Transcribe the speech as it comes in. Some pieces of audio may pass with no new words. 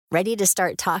Ready to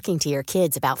start talking to your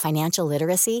kids about financial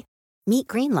literacy? Meet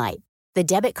Greenlight, the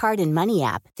debit card and money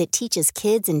app that teaches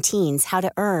kids and teens how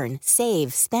to earn,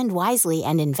 save, spend wisely,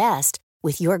 and invest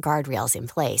with your guardrails in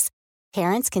place.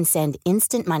 Parents can send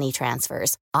instant money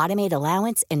transfers, automate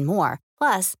allowance, and more.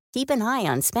 Plus, keep an eye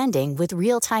on spending with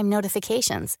real-time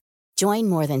notifications. Join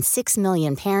more than 6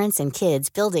 million parents and kids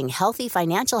building healthy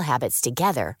financial habits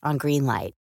together on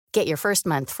Greenlight. Get your first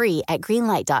month free at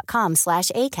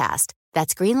greenlight.com/ACAST.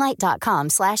 That's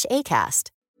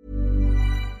greenlight.com/ACAST.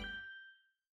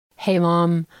 Hey,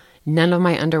 Mom, none of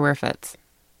my underwear fits.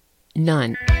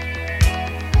 None.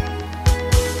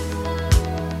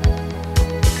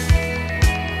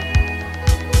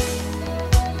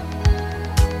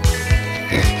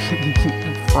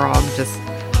 A frog just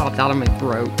hopped out of my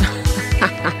throat.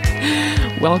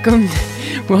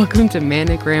 Welcome to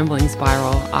Manic Rambling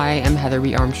Spiral. I am Heather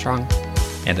B. Armstrong.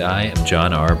 And I am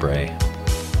John R. Bray.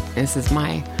 This is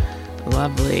my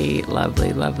lovely,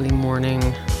 lovely, lovely morning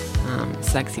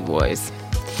sexy voice.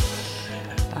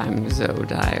 I'm so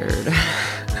tired.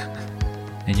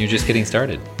 And you're just getting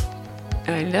started.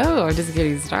 I know, I'm just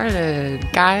getting started.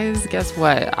 Guys, guess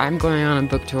what? I'm going on a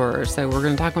book tour, so we're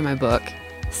going to talk about my book.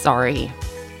 Sorry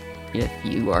if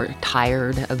you are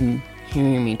tired of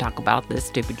hearing me talk about this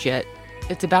stupid shit.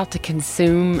 It's about to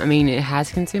consume, it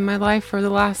has consumed my life for the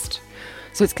last...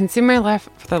 So it's consumed my life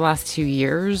for the last 2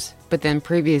 years, but then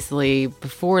previously,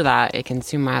 before that, it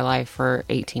consumed my life for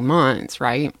 18 months,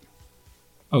 right?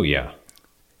 Oh, yeah.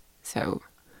 So...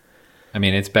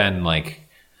 it's been like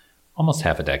almost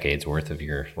half a decade's worth of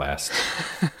your last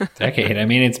decade.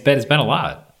 It's been a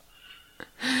lot.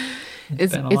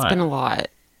 It's been a lot.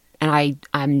 And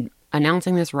I'm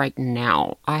announcing this right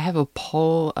now. I have a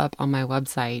poll up on my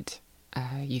website.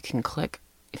 You can click,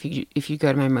 if you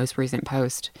go to my most recent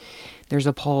post, there's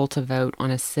a poll to vote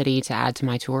on a city to add to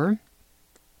my tour.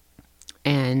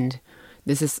 And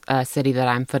this is a city that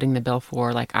I'm footing the bill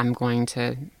for. Like, I'm going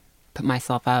to put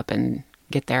myself up and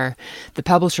get there. The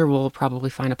publisher will probably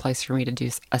find a place for me to do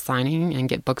a signing and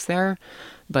get books there.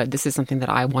 But this is something that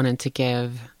I wanted to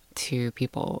give to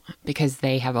people because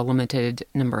they have a limited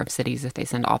number of cities that they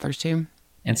send authors to.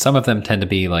 And some of them tend to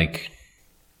be like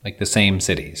the same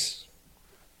cities.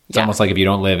 It's almost like if you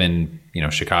don't live in,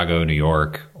 Chicago, New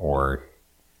York, or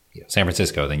San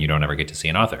Francisco, then you don't ever get to see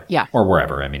an author. Yeah. Or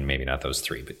wherever. Maybe not those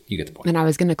three, but you get the point. And I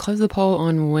was going to close the poll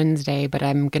on Wednesday, but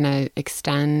I'm going to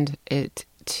extend it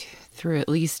through at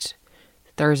least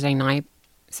Thursday night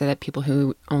so that people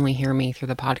who only hear me through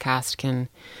the podcast can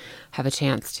have a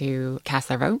chance to cast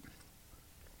their vote.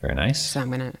 Very nice. So I'm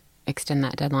going to extend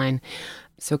that deadline.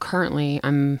 So currently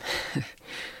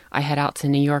I head out to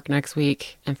New York next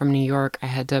week, and from New York I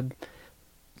head to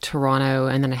Toronto,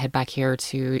 and then I head back here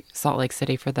to Salt Lake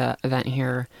City for the event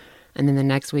here. And then the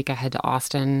next week I head to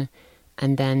Austin,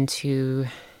 and then to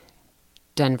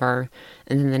Denver,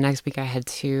 and then the next week I head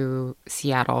to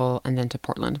Seattle, and then to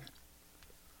Portland.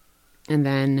 And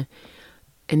then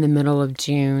in the middle of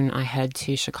June I head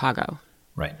to Chicago.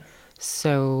 Right.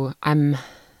 So I've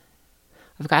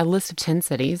got a list of 10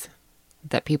 cities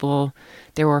that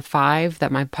there were 5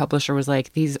 that my publisher was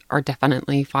like, these are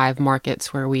definitely 5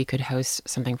 markets where we could host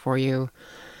something for you.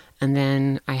 And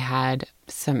then I had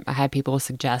people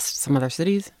suggest some other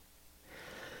cities.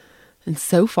 And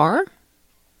so far,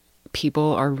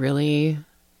 people are really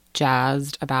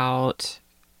jazzed about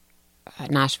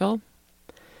Nashville.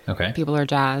 Okay. People are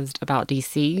jazzed about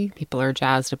DC. People are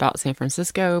jazzed about San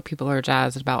Francisco. People are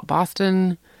jazzed about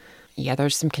Boston. Yeah,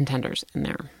 there's some contenders in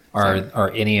there.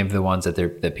 Are any of the ones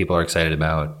that people are excited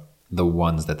about the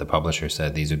ones that the publisher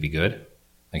said these would be good?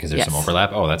 Like, is there some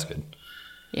overlap? Oh, that's good.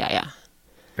 Yeah.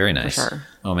 Very nice. For sure.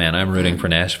 Oh man, I'm rooting for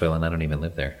Nashville, and I don't even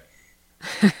live there.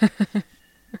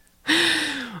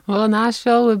 Well,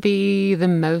 Nashville would be the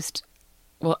most,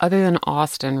 other than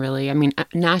Austin, really.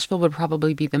 Nashville would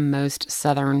probably be the most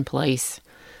southern place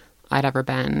I'd ever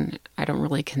been. I don't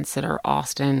really consider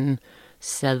Austin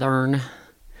southern.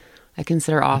 I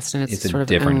consider Austin, it's sort of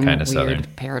different kind of weird southern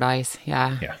paradise.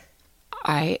 Yeah. Yeah.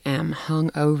 I am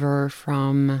hungover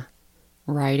from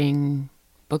writing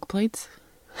book plates.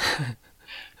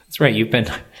 That's right. You've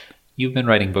been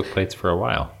writing book plates for a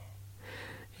while.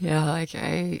 Yeah,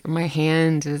 my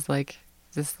hand is like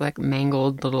this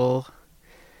mangled little.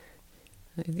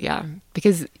 Yeah,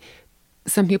 because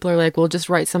some people are like, well, just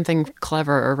write something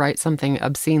clever or write something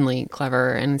obscenely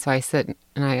clever, and so I sit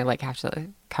and I have to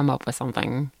come up with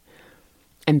something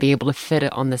and be able to fit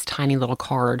it on this tiny little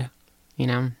card,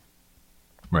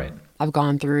 Right. I've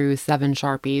gone through 7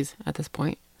 Sharpies at this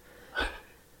point.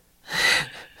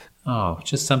 Oh,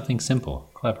 just something simple,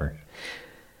 clever.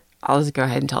 I'll just go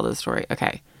ahead and tell this story.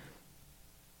 Okay.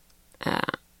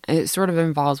 it sort of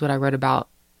involves what I wrote about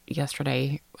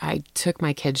yesterday. I took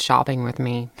my kids shopping with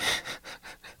me.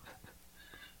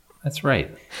 That's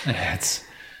right. That's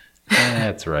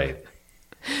right.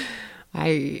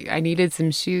 I needed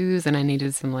some shoes and I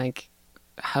needed some like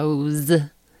hose,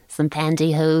 some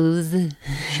pantyhose.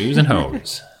 Shoes and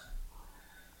hose.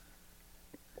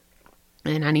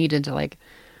 And I needed to like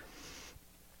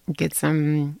get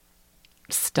some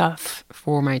stuff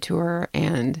for my tour,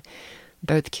 and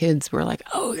both kids were like,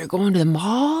 "Oh, you're going to the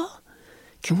mall?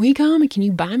 Can we come? Can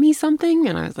you buy me something?"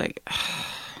 And I was like,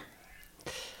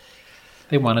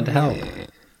 they wanted to help.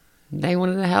 They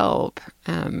wanted to help.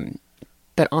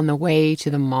 But on the way to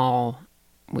the mall,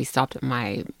 we stopped at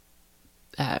my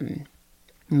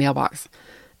mailbox,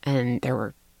 and there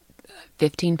were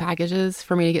 15 packages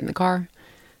for me to get in the car.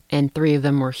 And 3 of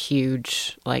them were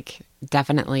huge, like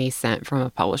definitely sent from a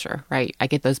publisher, right? I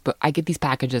get these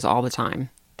packages all the time.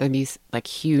 They're these like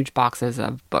huge boxes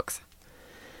of books.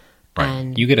 Right.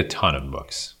 And you get a ton of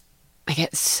books. I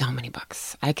get so many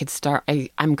books. I could start.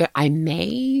 I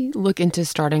may look into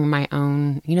starting my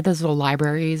own. You know those little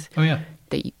libraries. Oh yeah.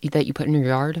 That you put in your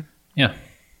yard. Yeah.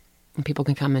 And people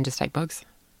can come and just take books.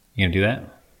 You gonna do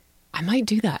that? I might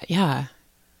do that. Yeah,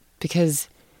 because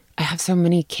I have so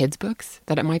many kids' books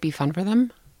that it might be fun for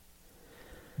them.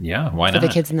 Yeah, why not? For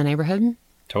the kids in the neighborhood.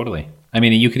 Totally. I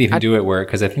mean, you could even do it where,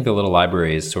 because I think the little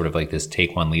library is sort of like this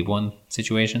take one, leave one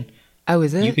situation. Oh,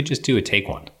 is it? You could just do a take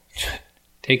one.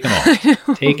 Take them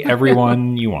all. Take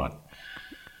everyone you want.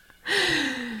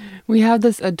 We have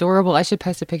this adorable, I should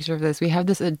post a picture of this. We have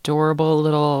this adorable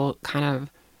little kind of,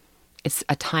 it's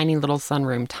a tiny little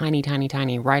sunroom, tiny, tiny,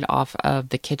 tiny, right off of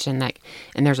the kitchen,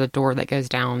 and there's a door that goes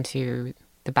down to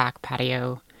the back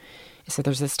patio. So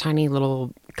there's this tiny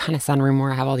little kind of sunroom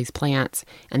where I have all these plants,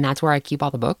 and that's where I keep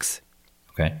all the books.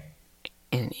 Okay.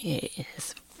 And it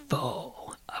is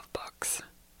full of books.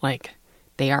 Like,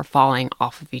 they are falling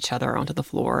off of each other onto the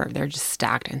floor. They're just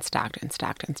stacked and stacked and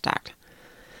stacked and stacked.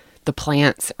 The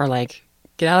plants are like,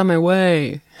 get out of my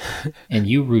way. And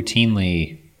you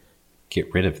routinely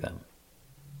get rid of them.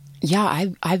 Yeah,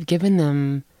 I've given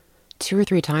them 2 or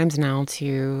 3 times now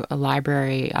to a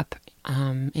library up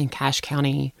in Cache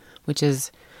County, which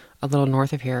is a little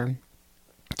north of here,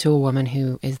 to a woman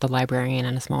who is the librarian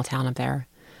in a small town up there.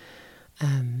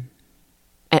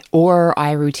 Or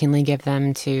I routinely give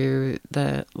them to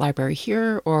the library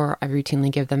here, or I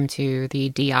routinely give them to the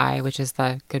DI, which is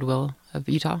the Goodwill of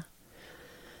Utah.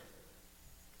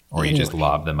 Or you just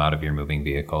lob them out of your moving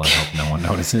vehicle and hope no one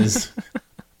notices.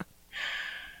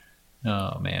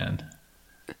 Oh, man.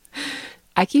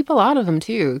 I keep a lot of them,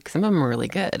 too, because some of them are really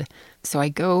good. So I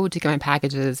go to get my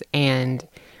packages, and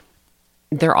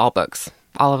they're all books.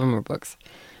 All of them are books.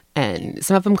 And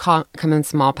some of them come in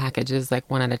small packages, like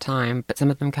 1 at a time, but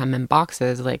some of them come in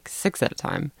boxes, like 6 at a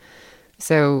time.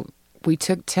 So we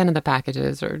took 10 of the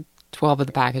packages, or 12 of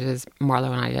the packages,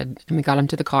 Marlo and I did, and we got them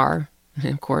to the car.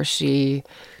 And, of course, she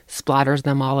splatters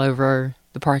them all over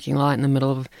the parking lot in the middle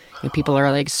of, people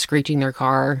are, like, screeching their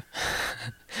car,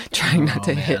 trying not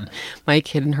to hit my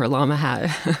kid in her llama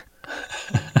hat.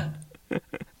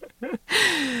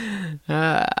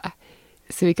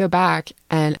 So we go back,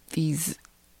 and these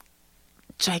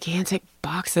gigantic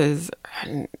boxes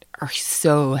are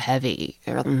so heavy.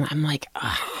 I'm like,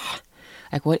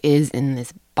 like, what is in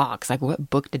this box? Like, what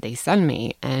book did they send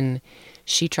me? And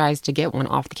she tries to get one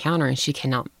off the counter, and she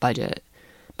cannot budget.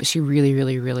 But she really,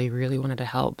 really, really, really wanted to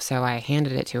help. So I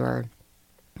handed it to her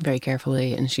very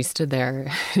carefully, and she stood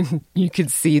there. And you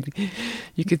could see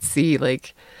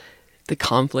like the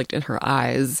conflict in her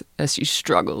eyes as she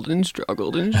struggled and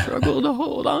struggled and struggled to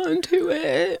hold on to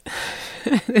it.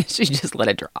 And she just let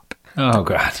it drop. Oh,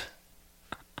 God.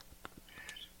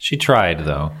 She tried,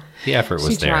 though. The effort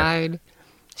was there.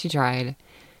 She tried.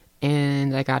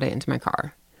 And I got it into my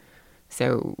car.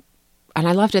 So, and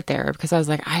I left it there because I was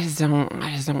like, I just don't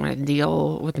want to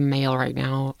deal with the mail right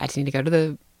now. I just need to go to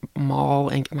the mall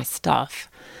and get my stuff.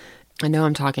 I know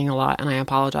I'm talking a lot, and I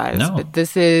apologize. No. But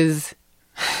this is...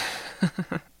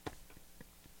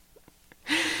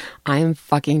 I am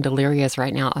fucking delirious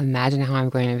right now. Imagine how I'm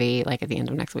going to be like at the end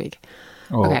of next week.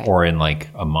 Or in like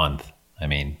a month. I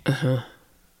mean,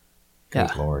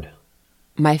 good Lord.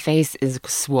 My face is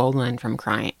swollen from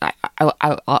crying.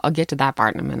 I'll get to that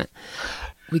part in a minute.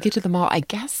 We get to the mall. I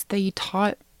guess they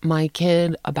taught my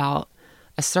kid about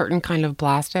a certain kind of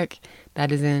plastic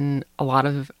that is in a lot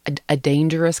of a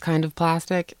dangerous kind of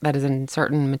plastic that is in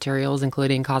certain materials,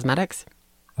 including cosmetics.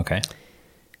 Okay.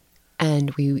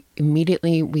 And we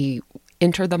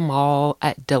entered the mall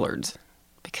at Dillard's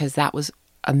because that was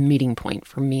a meeting point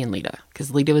for me and Lita,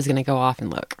 because Lita was going to go off and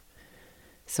look.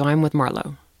 So I'm with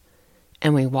Marlo.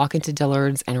 And we walk into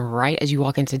Dillard's, and right as you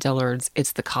walk into Dillard's,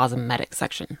 it's the cosmetic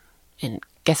section. And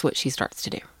guess what she starts to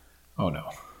do? Oh, no.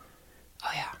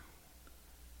 Oh, yeah.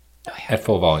 Oh, yeah. At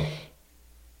full volume.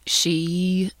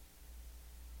 She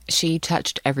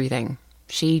touched everything.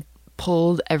 She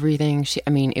pulled everything.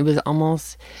 It was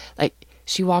almost like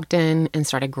she walked in and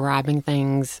started grabbing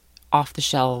things off the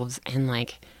shelves and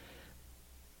like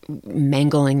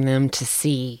mangling them to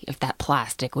see if that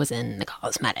plastic was in the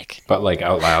cosmetic. But like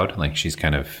out loud, like she's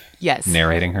kind of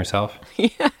narrating herself?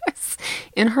 Yes,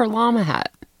 in her llama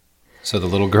hat. So the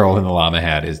little girl in the llama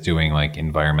hat is doing like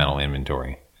environmental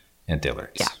inventory at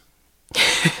Dillard's. Yeah.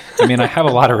 I mean, I have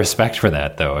a lot of respect for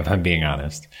that, though, if I'm being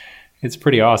honest. It's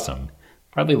pretty awesome.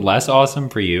 Probably less awesome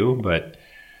for you, but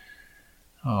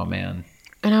oh, man.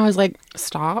 And I was like,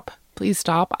 stop. Please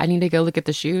stop. I need to go look at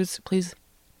the shoes. Please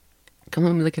come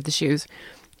let me look at the shoes.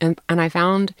 And I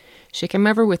found, she came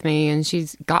over with me and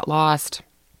she's got lost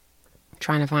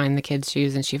trying to find the kids'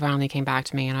 shoes. And she finally came back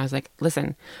to me and I was like,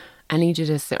 listen, I need you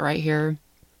to sit right here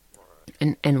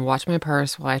and watch my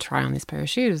purse while I try on this pair of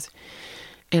shoes.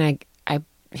 And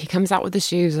he comes out with the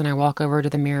shoes and I walk over to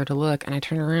the mirror to look and I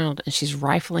turn around and she's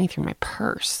rifling through my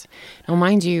purse. Now,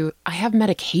 mind you, I have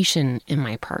medication in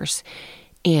my purse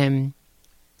and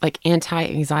like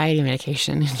anti-anxiety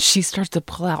medication. And she starts to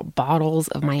pull out bottles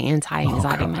of my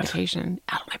anti-anxiety medication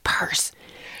out of my purse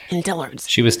in Dillard's.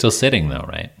 She was still sitting though,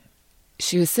 right?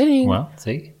 She was sitting. Well,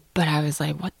 see? But I was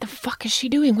like, what the fuck is she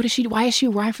doing? Why is she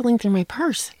rifling through my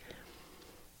purse?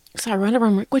 So I run over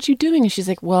and I'm like, what you doing? And she's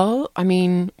like, well, I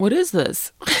mean, what is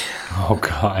this? Oh,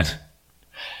 God.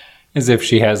 As if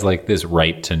she has like this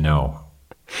right to know.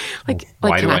 Like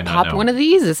can I pop one of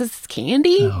these? Is this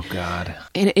candy? Oh, God.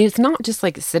 And it's not just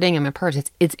like sitting in my purse.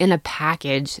 It's in a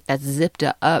package that's zipped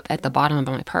up at the bottom of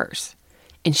my purse.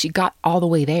 And she got all the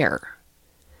way there.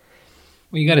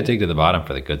 Well, you got to dig to the bottom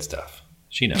for the good stuff.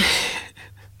 She knows.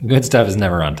 Good stuff is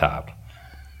never on top.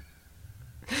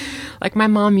 Like my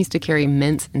mom used to carry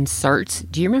mints and certs.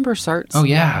 Do you remember certs? Oh,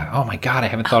 yeah. Oh, my God. I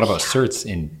haven't thought about certs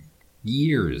in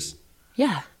years.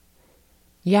 Yeah.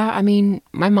 Yeah, I mean,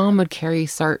 my mom would carry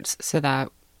certs so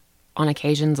that on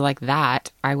occasions like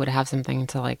that, I would have something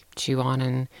to like chew on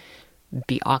and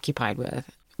be occupied with.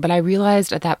 But I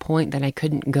realized at that point that I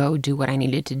couldn't go do what I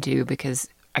needed to do because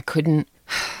I couldn't.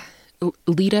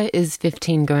 Lita is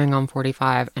 15 going on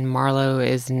 45 and Marlo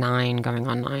is 9 going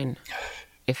on 9.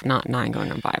 If not 9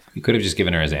 going on 5. You could have just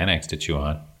given her a Xanax to chew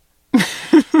on.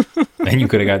 And you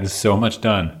could have gotten so much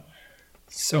done.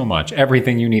 So much.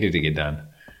 Everything you needed to get done.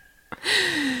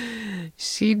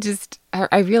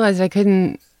 I realized I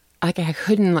couldn't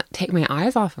take my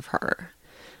eyes off of her.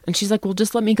 And she's like, well,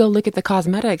 just let me go look at the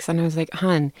cosmetics. And I was like,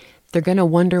 hon, they're going to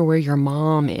wonder where your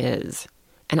mom is.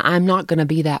 And I'm not going to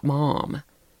be that mom.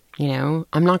 You know,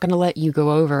 I'm not going to let you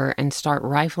go over and start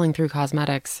rifling through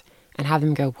cosmetics and have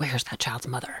them go, where's that child's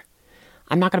mother?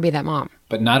 I'm not going to be that mom.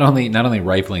 But not only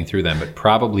rifling through them, but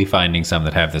probably finding some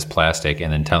that have this plastic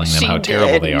and then telling them how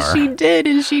terrible they are. She did,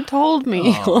 and she told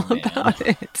me all about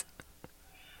it.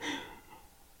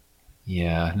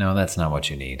 Yeah, no, that's not what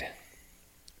you need.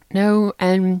 No,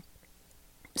 and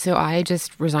so I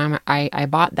just resigned. I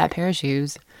bought that pair of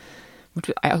shoes,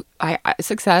 which I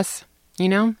success, you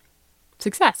know?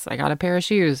 Success. I got a pair of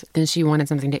shoes. Then she wanted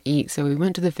something to eat, so we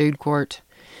went to the food court.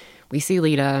 We see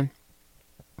Lita.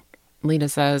 Lita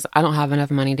says, I don't have enough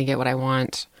money to get what I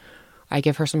want. I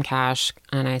give her some cash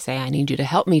and I say, I need you to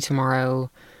help me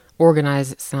tomorrow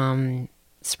organize some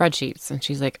spreadsheets. And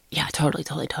she's like, yeah, totally.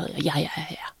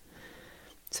 Yeah.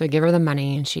 So I give her the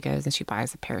money and she goes and she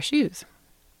buys a pair of shoes.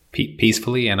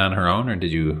 Peacefully and on her own, or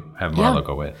did you have Marlo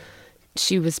go with?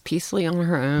 She was peacefully on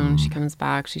her own. She comes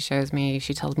back, she shows me,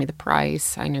 she tells me the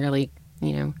price. I nearly,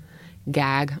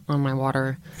 gag on my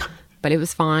water. But it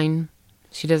was fine.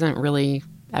 She doesn't really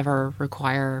ever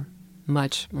require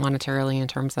much monetarily in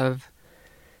terms of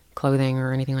clothing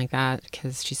or anything like that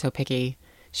because she's so picky.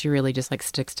 She really just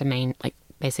sticks to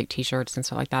basic t-shirts and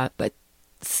stuff like that. But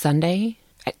Sunday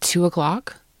at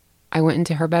 2:00, I went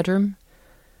into her bedroom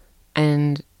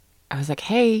and I was like,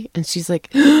 hey. And she's like,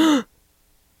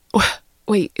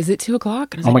 wait, is it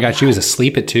 2:00? Oh my God, she was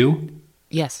asleep at 2?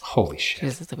 Yes. Holy shit. She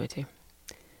was asleep at 2.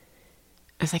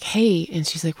 I was like, hey. And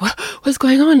she's like, what's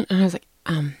going on? And I was like,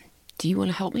 do you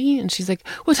want to help me? And she's like,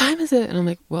 what time is it? And I'm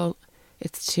like, well,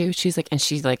 it's 2. She's like, and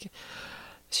she's like,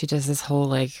 she does this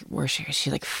whole where she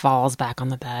falls back on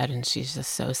the bed and she's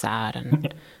just so sad.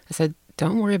 And I said,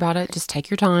 don't worry about it. Just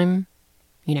take your time.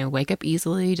 Wake up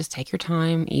easily. Just take your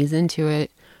time. Ease into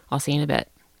it. I'll see you in a bit.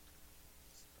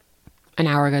 An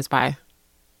hour goes by.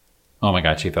 Oh my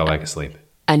God, she fell back asleep.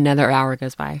 Another hour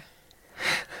goes by.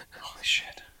 Holy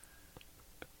shit.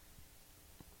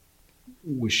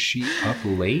 Was she up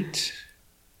late?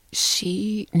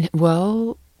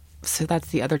 Well, so that's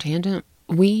the other tangent.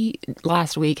 We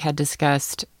last week had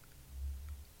discussed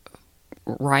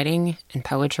writing and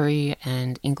poetry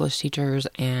and English teachers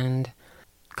and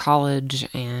college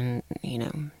and,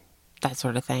 that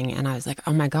sort of thing. And I was like,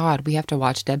 oh my God, we have to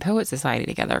watch Dead Poet Society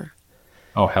together.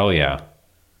 Oh, hell yeah.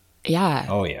 Yeah.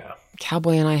 Oh, yeah.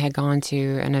 Cowboy and I had gone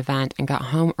to an event and got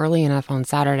home early enough on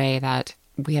Saturday that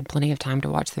we had plenty of time to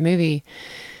watch the movie.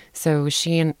 So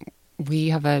we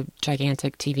have a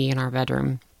gigantic TV in our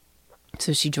bedroom.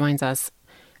 So she joins us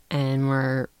and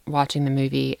we're watching the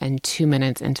movie. And 2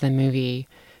 minutes into the movie,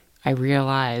 I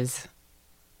realize,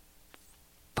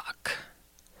 fuck.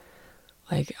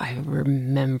 Like, I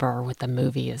remember what the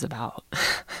movie is about.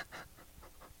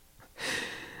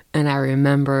 And I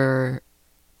remember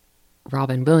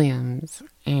Robin Williams.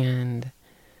 And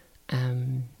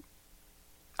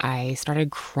I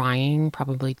started crying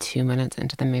probably 2 minutes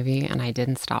into the movie. And I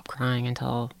didn't stop crying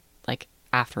until, like,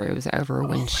 after it was over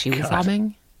when she was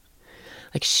sobbing.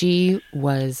 Like, she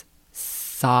was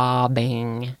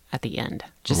sobbing at the end.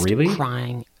 Just really?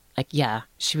 Crying. Like, yeah,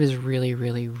 she was really,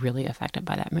 really, really affected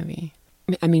by that movie.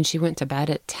 I mean, she went to bed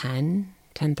at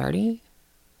 10:30,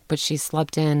 but she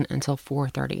slept in until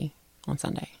 4:30 on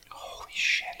Sunday. Holy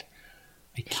shit.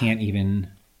 I can't even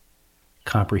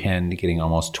comprehend getting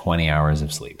almost 20 hours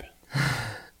of sleep.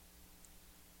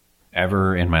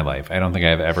 Ever in my life. I don't think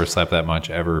I've ever slept that much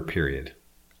ever, period.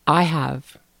 I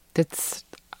have.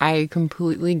 I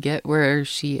completely get where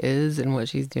she is and what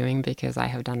she's doing because I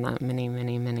have done that many,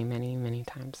 many, many, many, many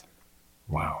times.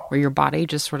 Wow. Where your body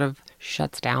just sort of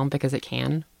shuts down because it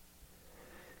can.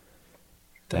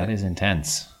 That is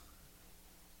intense.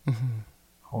 Mm-hmm.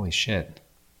 Holy shit.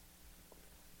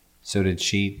 So did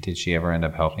she ever end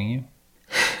up helping you?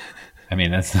 I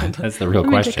mean, that's the real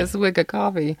question. Let me take a swig of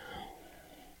coffee.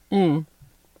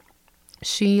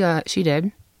 She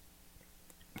did.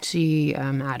 She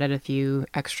added a few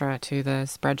extra to the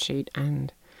spreadsheet,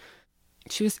 and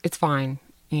it's fine.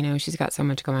 She's got so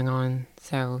much going on,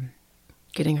 so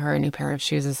getting her a new pair of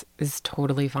shoes is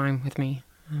totally fine with me.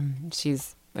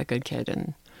 She's a good kid,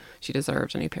 and she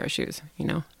deserves a new pair of shoes,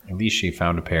 At least she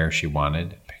found a pair she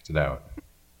wanted, picked it out.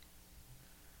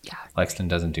 Yeah. Lexton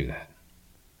doesn't do that.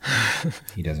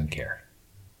 He doesn't care.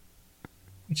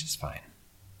 Which is fine.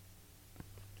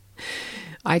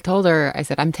 I told her, I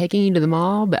said, I'm taking you to the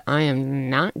mall, but I am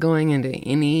not going into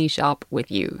any shop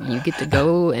with you. You get to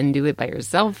go and do it by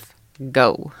yourself.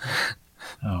 Go.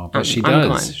 Oh, but she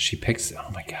does. She picks. Oh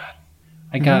my God.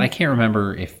 I can't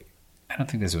remember I don't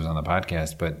think this was on the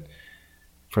podcast, but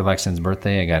for Lexton's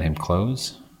birthday, I got him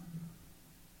clothes.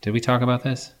 Did we talk about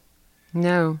this?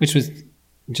 No. Which was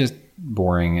just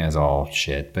boring as all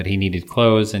shit, but he needed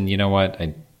clothes, and you know what?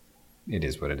 It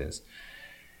is what it is.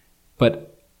 But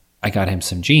I got him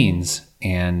some jeans,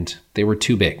 and they were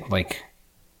too big, like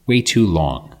way too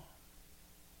long,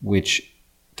 which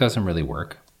doesn't really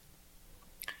work.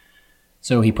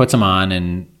 So he puts them on,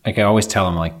 and like I always tell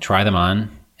him, like, try them on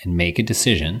and make a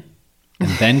decision, and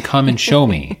then come and show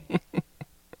me,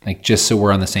 like, just so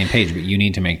we're on the same page. But you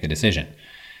need to make the decision.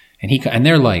 And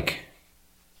they're like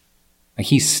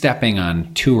he's stepping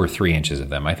on 2 or 3 inches of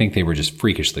them. I think they were just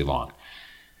freakishly long.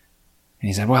 And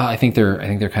he said, "Well, I think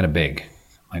they're kind of big."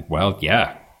 I'm like, well,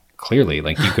 yeah, clearly,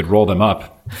 like you could roll them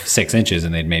up 6 inches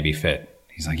and they'd maybe fit.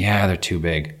 He's like, yeah, they're too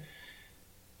big.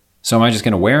 So am I just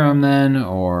going to wear them then?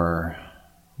 Or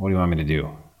what do you want me to do?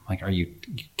 I'm like, are you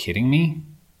kidding me?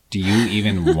 Do you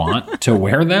even want to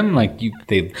wear them? Like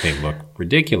they look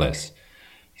ridiculous.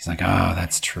 He's like, oh,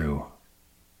 that's true.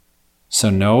 So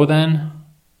no, then?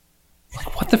 I'm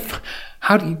like, what the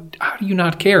how do you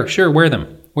not care? Sure, wear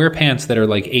them. Wear pants that are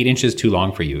like 8 inches too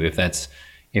long for you if that's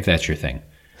your thing.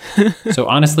 So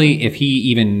honestly, if he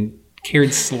even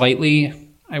cared slightly,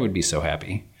 I would be so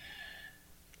happy.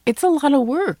 It's a lot of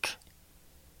work.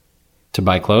 To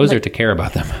buy clothes or to care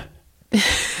about them?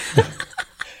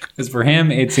 Because for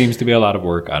him, it seems to be a lot of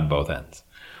work on both ends.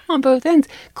 On both ends.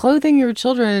 Clothing your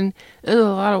children is a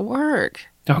lot of work.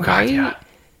 Oh, God, right? Yeah.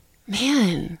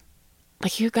 Man,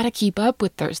 like you've got to keep up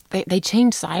with they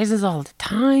change sizes all the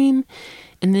time.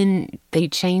 And then they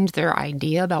change their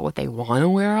idea about what they want to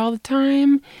wear all the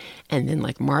time. And then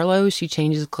like Marlo, she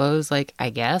changes clothes like, I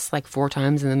guess, like 4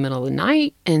 times in the middle of the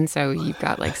night. And so you've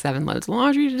got like 7 loads of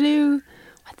laundry to do.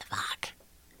 What the fuck?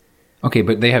 Okay,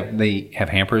 but they have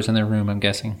hampers in their room, I'm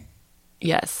guessing?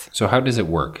 Yes. So how does it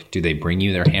work? Do they bring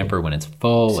you their hamper when it's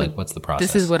full? So like, what's the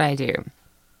process? This is what I do.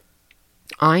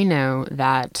 I know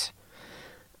that,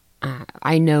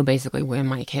 I know basically when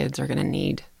my kids are going to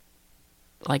need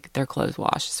like their clothes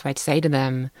washed. So I'd say to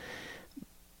them,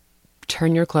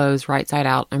 turn your clothes right side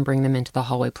out and bring them into the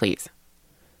hallway, please.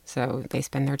 So they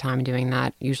spend their time doing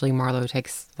that. Usually Marlo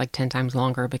takes like 10 times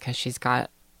longer because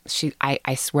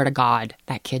I swear to God,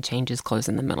 that kid changes clothes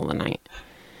in the middle of the night.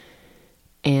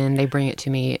 And they bring it to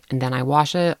me, and then I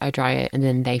wash it, I dry it, and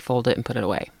then they fold it and put it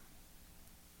away.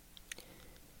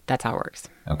 That's how it works.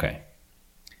 Okay.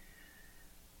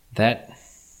 That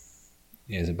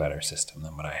is a better system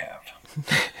than what I have.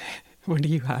 What do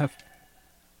you have?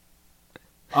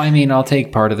 I mean, I'll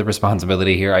take part of the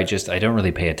responsibility here. I don't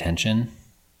really pay attention.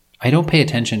 I don't pay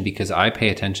attention because I pay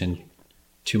attention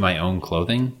to my own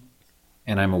clothing,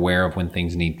 and I'm aware of when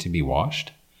things need to be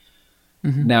washed.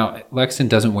 Mm-hmm. Now, Lexington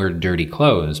doesn't wear dirty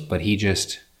clothes, but he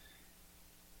just,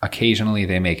 occasionally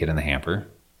they make it in the hamper.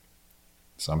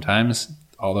 Sometimes,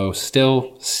 although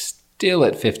still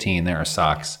at 15, there are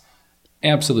socks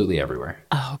absolutely everywhere.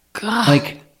 Oh, God.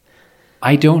 Like,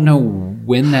 I don't know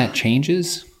when that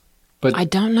changes, but I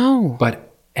don't know.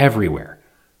 But everywhere.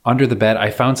 Under the bed,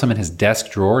 I found some in his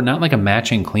desk drawer, not like a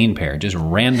matching clean pair, just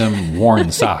random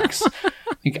worn socks.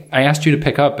 Like, I asked you to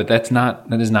pick up, but that is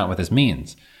not what this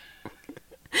means.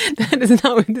 That is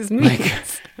not what this means.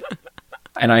 Like,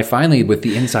 and I finally, with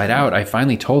the inside out, I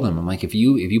finally told him, I'm like, if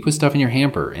you put stuff in your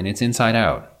hamper and it's inside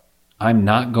out, I'm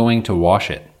not going to wash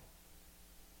it.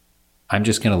 I'm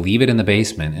just going to leave it in the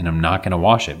basement and I'm not going to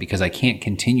wash it because I can't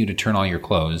continue to turn all your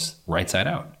clothes right side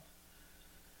out.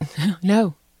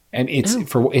 No. And it's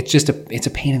a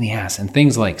pain in the ass. And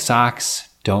things like socks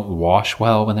don't wash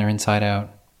well when they're inside out.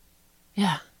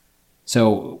 Yeah.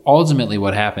 So ultimately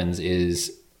what happens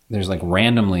is there's like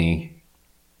randomly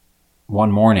one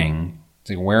morning, it's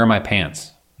like, where are my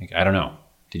pants? Like, I don't know.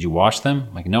 Did you wash them?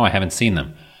 Like, no, I haven't seen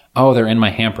them. Oh, they're in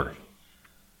my hamper.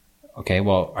 Okay,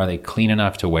 well, are they clean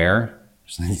enough to wear?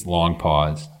 There's this long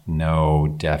pause.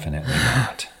 No, definitely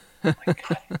not. Oh my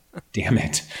God. Damn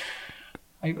it.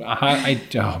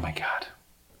 Oh my God.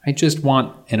 I just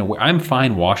want, I'm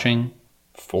fine washing,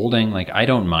 folding. Like, I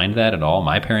don't mind that at all.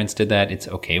 My parents did that. It's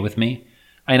okay with me.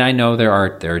 And I know there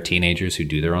are teenagers who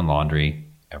do their own laundry.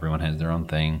 Everyone has their own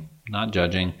thing. Not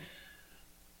judging.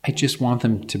 I just want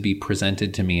them to be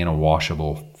presented to me in a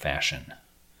washable fashion.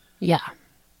 Yeah.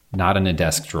 Not in a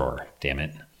desk drawer, damn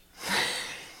it.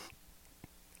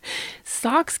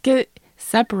 Socks get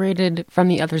separated from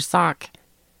the other sock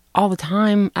all the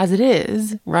time as it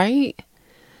is, right?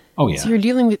 Oh yeah. So you're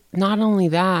dealing with not only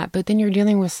that, but then you're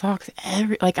dealing with socks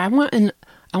I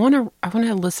want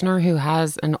a listener who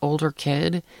has an older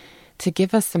kid to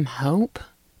give us some hope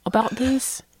about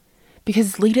this,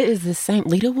 because Lita is the same.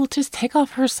 Lita will just take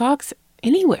off her socks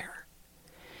anywhere.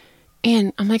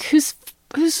 And I'm like, whose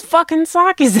fucking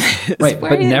sock is this? Right,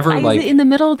 but never why is it in the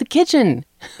middle of the kitchen?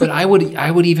 But I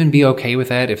would even be okay with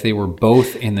that if they were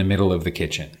both in the middle of the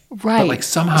kitchen. Right. But like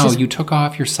somehow you took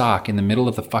off your sock in the middle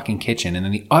of the fucking kitchen and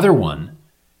then the other one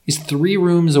is 3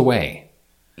 rooms away.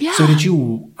 Yeah. So did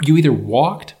you either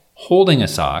walked holding a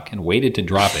sock and waited to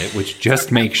drop it, which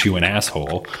just makes you an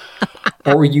asshole,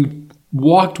 or you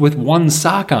walked with one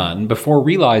sock on before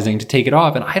realizing to take it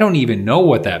off, and I don't even know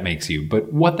what that makes you,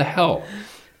 but what the hell?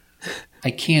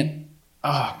 I can't.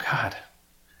 Oh God.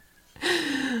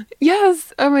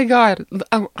 Yes. Oh my God.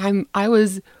 I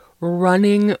was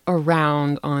running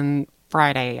around on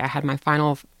Friday. I had my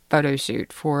final photo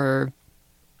shoot for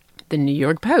the New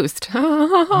York Post.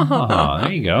 Oh,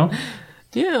 there you go.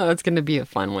 Yeah, it's going to be a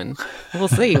fun one. We'll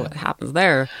see what happens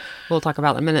there. We'll talk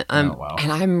about it in a minute. Wow.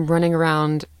 And I'm running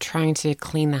around trying to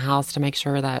clean the house to make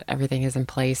sure that everything is in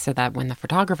place so that when the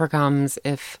photographer comes,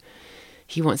 if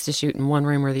he wants to shoot in one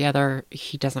room or the other,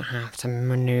 he doesn't have to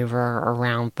maneuver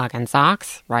around fucking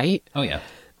socks, right? Oh, yeah.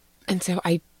 And so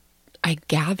I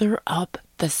gather up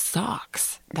the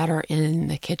socks that are in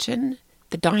the kitchen,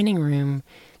 the dining room,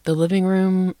 the living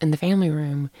room, and the family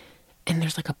room, and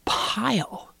there's like a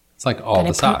pile. It's like all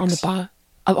the socks. On the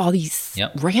of all these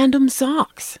random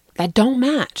socks that don't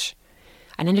match.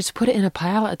 And I just put it in a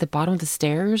pile at the bottom of the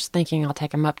stairs, thinking I'll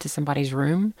take them up to somebody's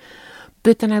room.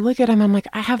 But then I look at them, I'm like,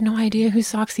 I have no idea whose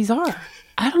socks these are.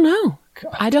 I don't know.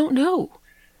 God. I don't know.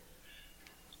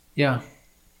 Yeah.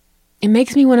 It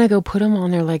makes me want to go put them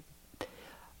on their, like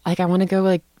I want to go,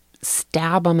 like,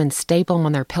 stab them and staple them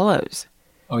on their pillows.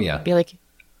 Oh, yeah. Be like,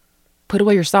 put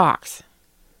away your socks.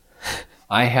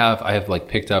 I have like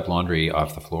picked up laundry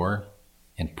off the floor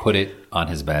and put it on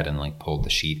his bed and like pulled the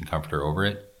sheet and comforter over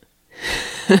it.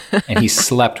 And he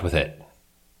slept with it.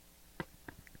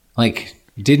 Like,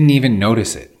 didn't even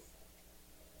notice it.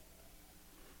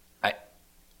 I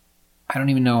don't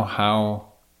even know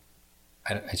how.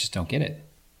 I just don't get it.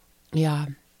 Yeah.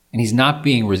 And he's not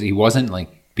he wasn't like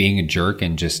being a jerk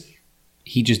and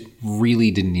he just really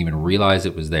didn't even realize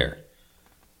it was there.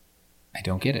 I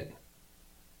don't get it.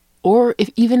 Or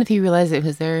even if he realized it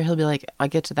was there, he'll be like, I'll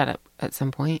get to that at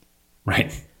some point.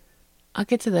 Right. I'll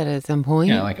get to that at some point.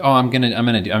 Yeah, like, oh, I'm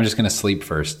just gonna sleep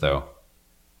first though.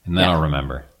 And then I'll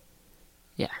remember.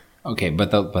 Yeah. Okay,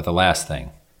 but the last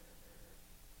thing.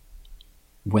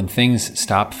 When things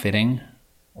stop fitting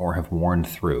or have worn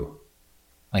through,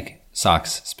 like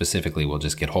socks specifically will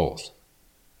just get holes.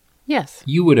 Yes.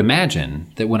 You would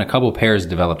imagine that when a couple pairs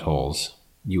developed holes,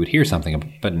 you would hear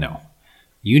something, but no.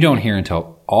 You don't hear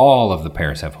until all of the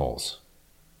pairs have holes.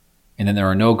 And then there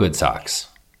are no good socks.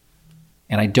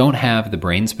 And I don't have the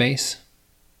brain space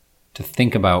to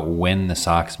think about when the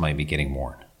socks might be getting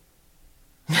worn.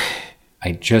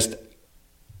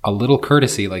 A little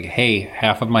courtesy, like, hey,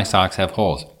 half of my socks have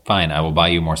holes. Fine, I will buy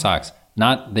you more socks.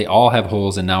 Not they all have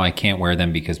holes and now I can't wear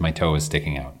them because my toe is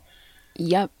sticking out.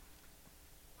 Yep.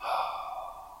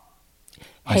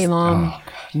 Hey, Mom,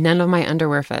 none of my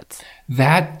underwear fits.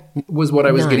 That was what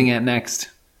I was getting at next.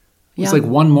 It's like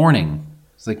one morning.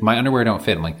 It's like, my underwear don't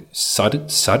fit. I'm like,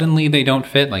 suddenly they don't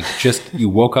fit? Like, just you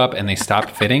woke up and they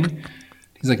stopped fitting?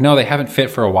 He's like, no, they haven't fit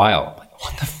for a while. I'm like,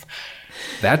 what the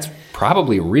That's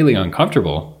probably really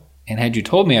uncomfortable. And had you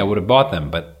told me, I would have bought them.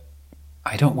 But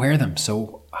I don't wear them,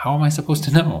 so how am I supposed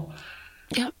to know?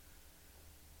 Yep.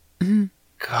 Mm-hmm.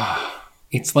 God.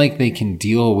 It's like they can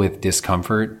deal with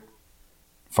discomfort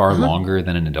far longer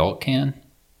than an adult can.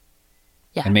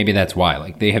 Yeah. And maybe that's why.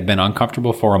 Like, they have been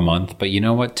uncomfortable for a month, but you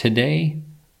know what? Today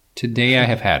I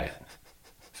have had it.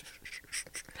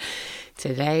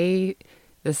 Today,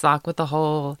 the sock with the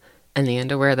hole and the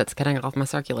underwear that's cutting off my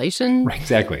circulation. Right,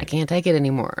 exactly. I can't take it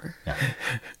anymore. Yeah.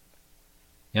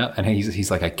 Yeah, and he's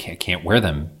like, I can't wear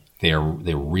them. They're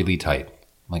really tight.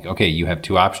 I'm like, okay, you have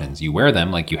two options. You wear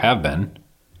them like you have been,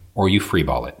 or you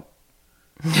freeball it.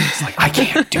 It's like, I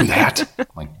can't do that.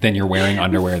 Like, then you're wearing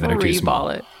underwear that are too small.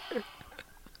 Freeball it.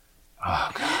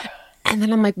 Oh, God. And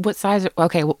then I'm like, what size?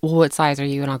 Okay, well, what size are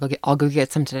you? And I'll go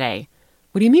get some today.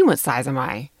 What do you mean, what size am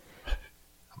I?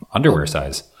 Underwear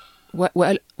size.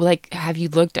 What like, have you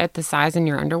looked at the size in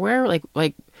your underwear? Like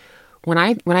when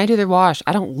I do the wash,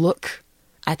 I don't look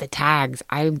at the tags.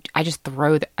 I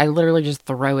literally just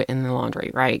throw it in the laundry,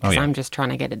 right? Because I'm just trying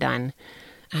to get it done.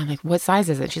 And I'm like, what size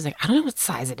is it? She's like, I don't know what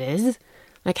size it is.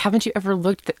 Like, haven't you ever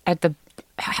looked at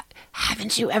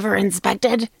haven't you ever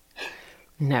inspected?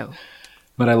 No.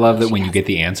 But I love that when you get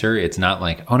the answer, it's not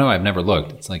like, oh no, I've never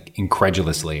looked. It's like,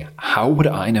 incredulously, how would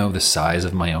I know the size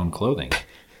of my own clothing?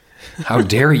 How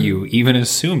dare you even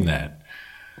assume that?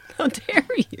 How dare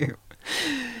you?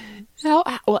 How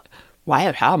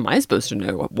am I supposed to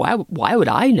know? Why would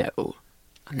I know?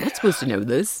 I'm not supposed to know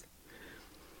this.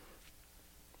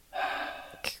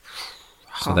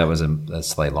 So that was a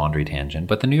slight laundry tangent.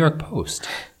 But the New York Post.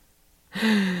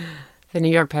 The New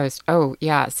York Post. Oh,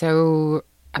 yeah. So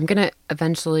I'm going to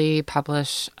eventually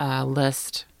publish a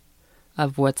list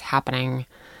of what's happening.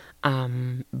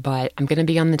 But I'm going to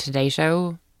be on the Today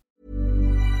Show.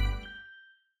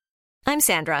 I'm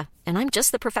Sandra, and I'm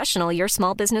just the professional your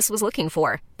small business was looking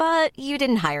for. But you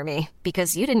didn't hire me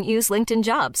because you didn't use LinkedIn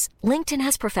Jobs. LinkedIn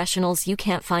has professionals you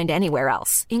can't find anywhere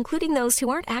else, including those who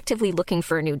aren't actively looking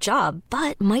for a new job,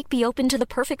 but might be open to the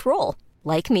perfect role,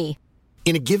 like me.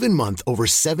 In a given month, over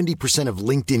 70% of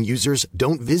LinkedIn users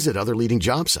don't visit other leading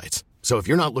job sites. So if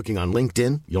you're not looking on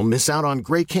LinkedIn, you'll miss out on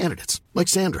great candidates like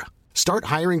Sandra. Start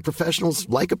hiring professionals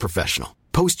like a professional.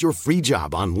 Post your free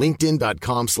job on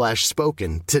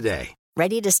linkedin.com/spoken today.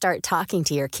 Ready to start talking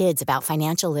to your kids about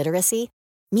financial literacy?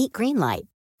 Meet Greenlight,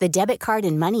 the debit card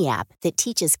and money app that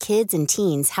teaches kids and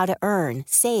teens how to earn,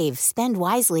 save, spend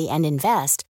wisely, and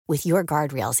invest with your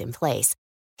guardrails in place.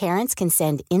 Parents can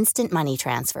send instant money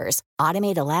transfers,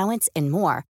 automate allowance, and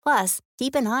more. Plus,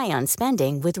 keep an eye on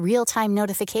spending with real-time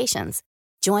notifications.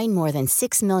 Join more than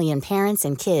 6 million parents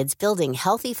and kids building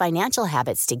healthy financial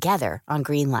habits together on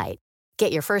Greenlight.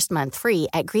 Get your first month free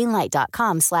at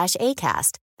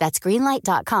greenlight.com/ACAST. That's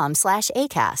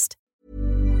greenlight.com/ACAST.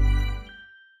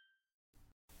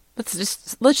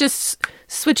 Let's just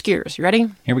switch gears. You ready?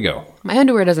 Here we go. My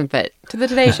underwear doesn't fit. To the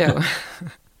Today Show.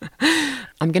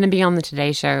 I'm going to be on the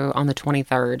Today Show on the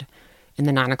 23rd in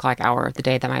the 9 o'clock hour, the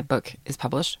day that my book is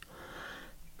published.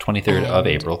 23rd of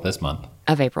April, this month.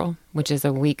 Of April, which is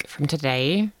a week from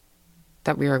today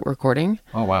that we are recording.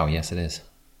 Oh, wow. Yes, it is.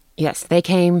 Yes, they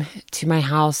came to my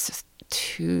house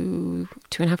two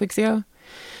and a half weeks ago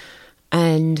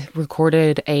and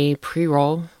recorded a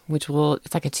pre-roll, it's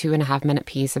like a 2.5 minute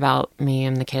piece about me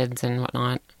and the kids and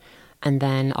whatnot. And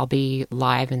then I'll be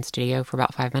live in studio for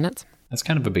about 5 minutes. That's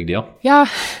kind of a big deal. Yeah.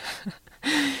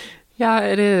 Yeah,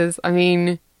 it is. I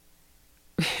mean,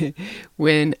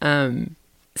 when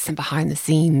some behind the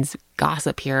scenes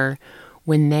gossip here.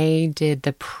 When they did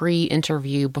the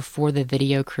pre-interview before the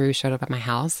video crew showed up at my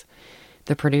house,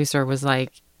 the producer was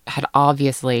like, had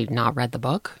obviously not read the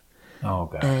book. Oh,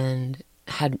 God. And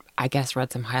had, I guess,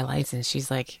 read some highlights. And she's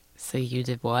like, so you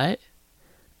did what?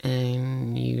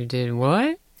 And you did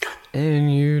what?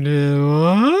 And you did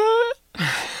what?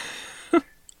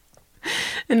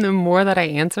 And the more that I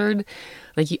answered,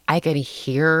 like, I could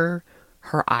hear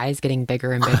her eyes getting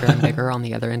bigger and bigger and bigger on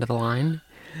the other end of the line.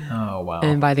 Oh, wow.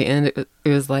 And by the end, it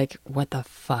was like, what the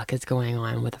fuck is going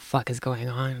on? What the fuck is going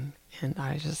on? And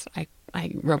I just, I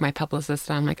wrote my publicist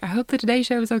down. I'm like, I hope the Today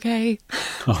Show is okay.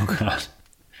 Oh, God.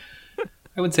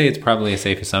 I would say it's probably a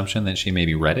safe assumption that she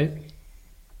maybe read it.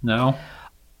 No?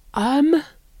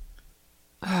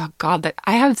 Oh, God, that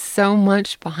I have so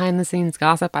much behind the scenes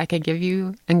gossip I could give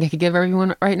you and I could give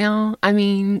everyone right now. I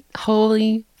mean,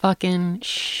 holy fucking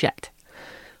shit.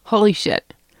 Holy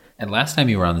shit. And last time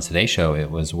you were on the Today Show,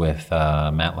 it was with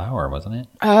Matt Lauer, wasn't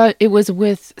it? It was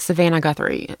with Savannah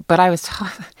Guthrie, but I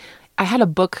had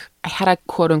a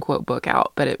quote unquote book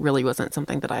out, but it really wasn't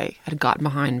something that I had gotten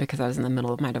behind because I was in the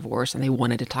middle of my divorce and they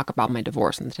wanted to talk about my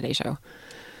divorce in the Today Show.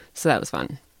 So that was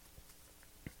fun.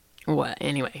 What?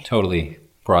 Anyway. Totally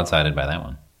broadsided by that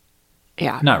one.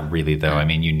 Yeah. Not really, though. I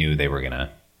mean, you knew they were going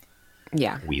to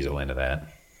weasel into that.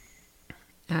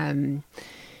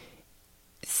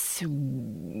 So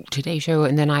Today Show,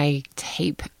 and then I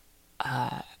tape,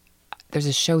 there's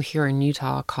a show here in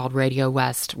Utah called Radio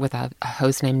West with a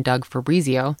host named Doug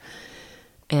Fabrizio.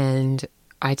 And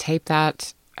I tape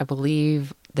that, I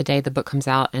believe, the day the book comes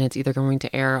out, and it's either going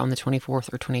to air on the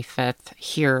 24th or 25th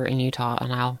here in Utah,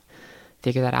 and I'll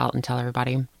figure that out and tell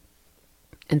everybody.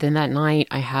 And then that night,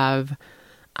 I have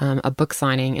a book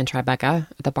signing in Tribeca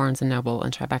at the Barnes & Noble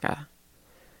in Tribeca.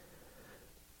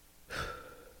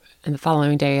 And the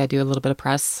following day, I do a little bit of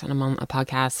press, and I'm on a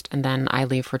podcast, and then I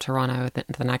leave for Toronto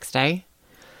the next day.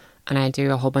 And I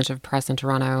do a whole bunch of press in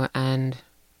Toronto, and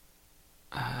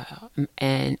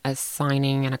a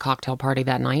signing and a cocktail party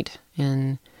that night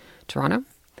in Toronto.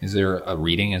 Is there a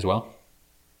reading as well?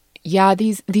 Yeah,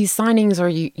 these signings are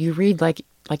you read like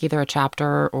either a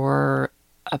chapter or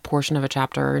a portion of a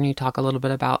chapter, and you talk a little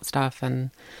bit about stuff, and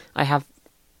I have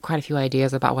quite a few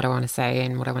ideas about what I want to say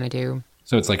and what I want to do.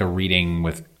 So it's like a reading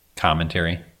with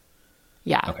commentary?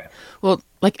 Yeah. Okay. Well,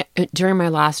 like during my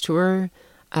last tour,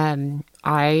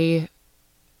 my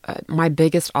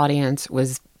biggest audience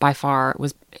was by far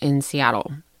in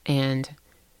Seattle, and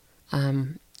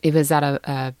it was at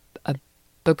a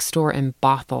bookstore in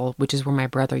Bothell, which is where my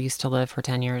brother used to live for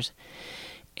 10 years.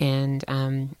 And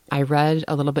I read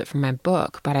a little bit from my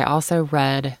book, but I also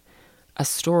read a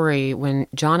story. When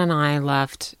John and I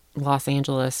left Los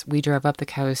Angeles, we drove up the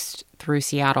coast through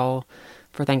Seattle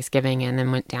for Thanksgiving and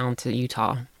then went down to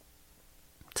Utah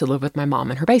to live with my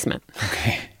mom in her basement.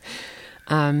 Okay.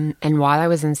 And while I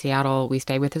was in Seattle, we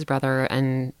stayed with his brother,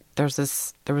 and there was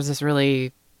this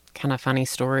really kind of funny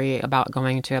story about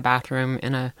going to a bathroom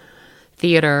in a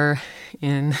theater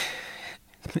in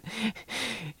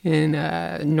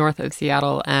north of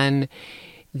Seattle, and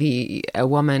a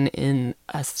woman in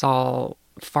a stall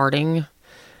farting,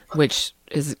 which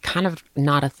is kind of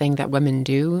not a thing that women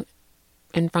do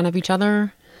in front of each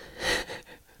other.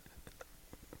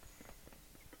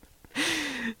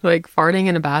 Like, farting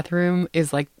in a bathroom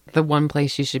is like the one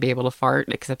place you should be able to fart,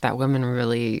 except that women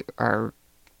are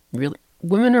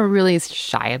really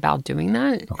shy about doing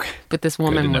that. Okay. But this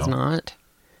woman was not.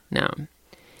 No.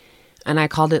 And I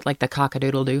called it like the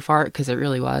cock-a-doodle-doo fart because it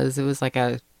really was. It was like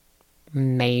a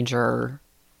major,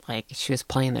 like she was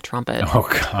playing the trumpet. Oh,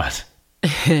 God.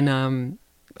 And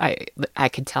I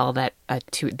could tell that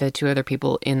the two other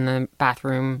people in the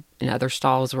bathroom in other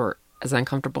stalls were as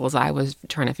uncomfortable as I was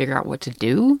trying to figure out what to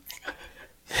do.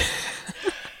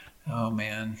 Oh,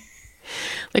 man.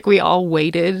 Like, we all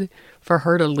waited for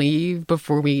her to leave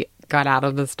before we got out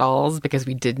of the stalls because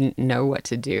we didn't know what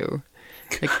to do.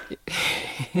 Like,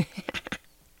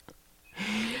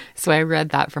 so I read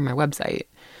that from my website.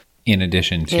 In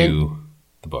addition to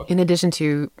the book? In addition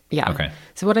to, yeah. Okay.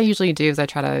 So what I usually do is I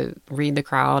try to read the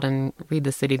crowd and read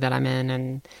the city that I'm in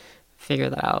and figure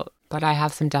that out. But I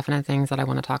have some definite things that I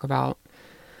want to talk about.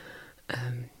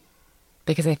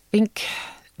 Because I think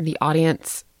the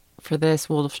audience for this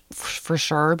will for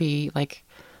sure be like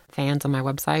fans on my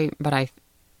website. But I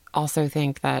also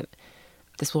think that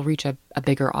this will reach a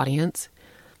bigger audience,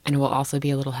 and it will also be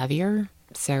a little heavier.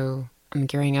 So I'm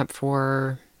gearing up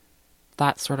for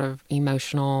that sort of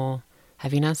emotional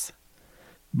heaviness.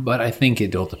 But I think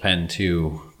it'll depend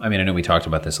too. I mean, I know we talked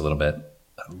about this a little bit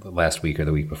last week or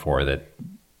the week before, that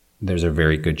there's a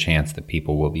very good chance that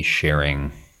people will be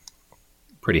sharing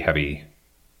pretty heavy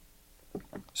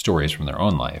stories from their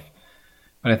own life.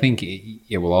 But I think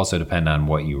it will also depend on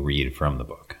what you read from the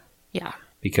book. Yeah.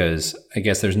 Because I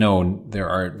guess there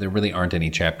really aren't any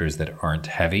chapters that aren't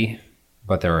heavy,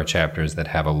 but there are chapters that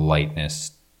have a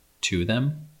lightness to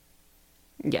them.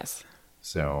 Yes.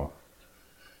 So,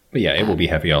 but yeah, it will be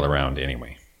heavy all around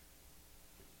anyway.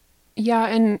 Yeah,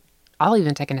 and I'll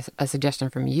even take a suggestion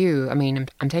from you. I mean,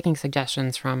 I'm taking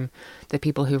suggestions from the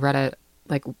people who read it,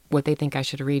 like what they think I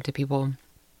should read to people.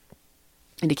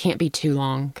 And it can't be too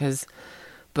long, because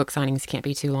book signings can't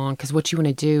be too long. Because what you want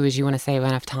to do is you want to save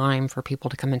enough time for people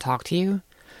to come and talk to you.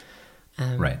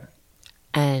 Right.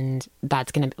 And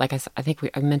that's going to, like I think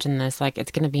I mentioned this, like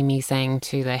it's going to be me saying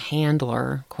to the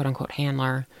handler, quote unquote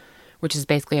handler, which is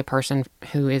basically a person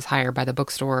who is hired by the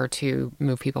bookstore to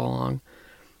move people along.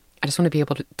 I just want to be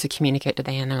able to communicate to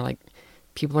the handler, like,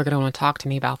 people are going to want to talk to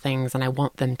me about things, and I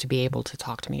want them to be able to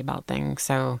talk to me about things.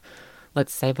 So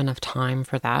let's save enough time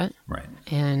for that. Right.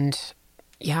 And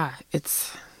yeah,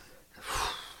 it's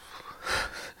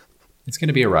going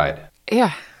to be a ride.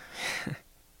 Yeah.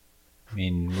 I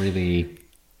mean, really,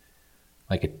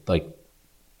 like a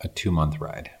 2-month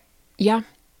ride. Yeah.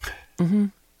 Mm-hmm.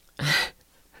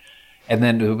 And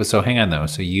then, so hang on though.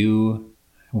 So you,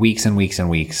 weeks and weeks and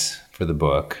weeks for the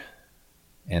book.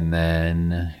 And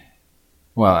then,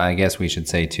 well, I guess we should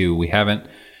say too, we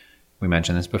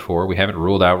mentioned this before, we haven't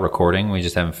ruled out recording. We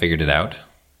just haven't figured it out.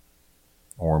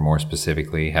 Or more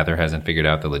specifically, Heather hasn't figured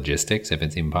out the logistics, if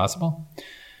it's even possible.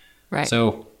 Right.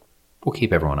 So we'll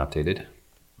keep everyone updated.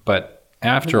 But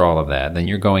after all of that, then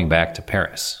you're going back to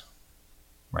Paris,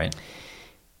 right?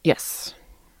 Yes.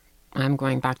 I'm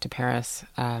going back to Paris.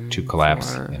 To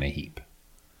collapse in a heap.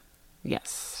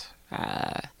 Yes.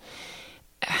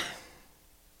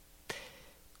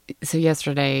 So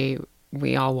yesterday,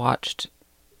 we all watched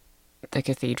the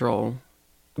cathedral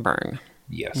burn.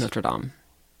 Yes. Notre Dame.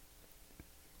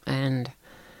 And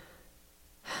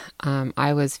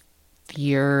I was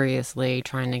furiously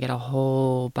trying to get a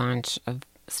whole bunch of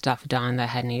stuff done that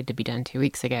had needed to be done 2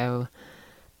 weeks ago,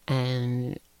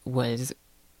 and was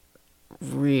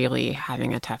really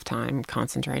having a tough time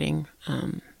concentrating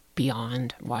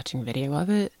beyond watching video of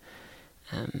it,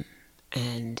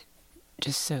 and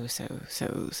just so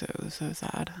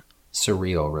sad.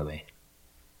 Surreal, really.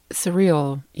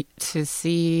 Surreal to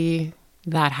see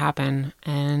that happen,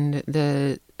 and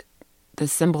the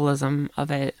symbolism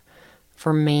of it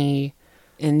for me,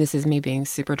 and this is me being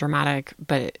super dramatic,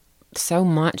 but so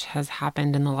much has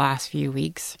happened in the last few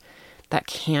weeks that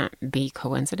can't be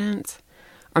coincidence.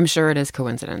 I'm sure it is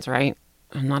coincidence, right?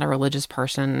 I'm not a religious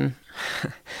person,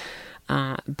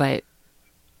 but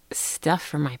stuff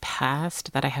from my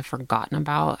past that I have forgotten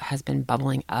about has been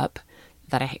bubbling up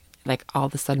that I like all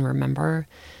of a sudden remember.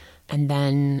 And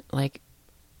then like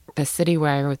the city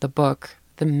where I wrote the book,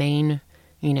 the main,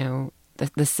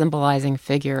 the symbolizing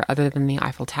figure other than the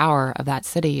Eiffel Tower of that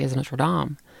city is Notre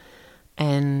Dame.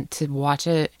 And to watch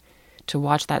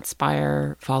that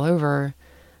spire fall over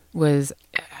was,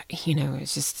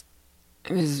 it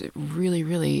was really,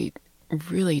 really,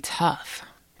 really tough,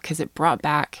 because it brought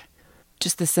back,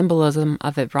 just the symbolism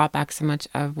of it brought back so much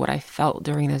of what I felt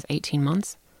during those 18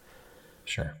 months.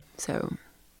 Sure. So,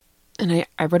 and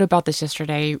I wrote about this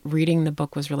yesterday. Reading the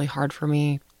book was really hard for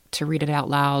me to read it out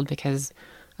loud, because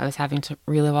I was having to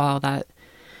relive all that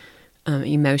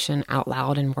emotion out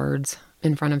loud in words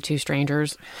in front of two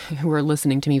strangers who were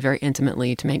listening to me very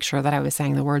intimately to make sure that I was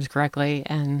saying the words correctly.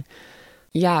 And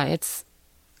yeah,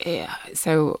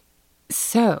 so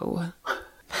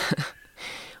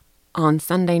on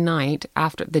Sunday night,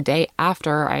 the day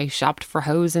after I shopped for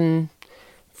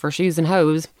shoes and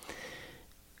hose,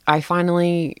 I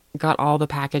finally got all the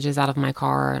packages out of my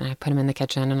car, and I put them in the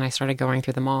kitchen, and I started going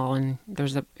through them all, and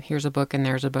here's a book, and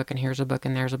there's a book, and here's a book,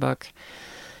 and there's a book.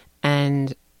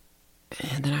 And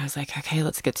then I was like, okay,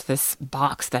 let's get to this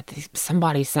box that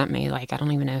somebody sent me. Like, I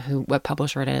don't even know what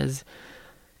publisher it is.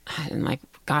 And like,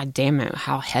 God damn it,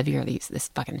 how heavy are this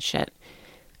fucking shit?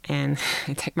 And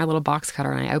I take my little box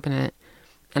cutter and I open it,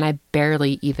 and I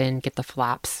barely even get the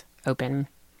flaps open.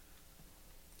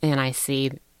 And I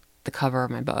see the cover of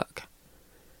my book.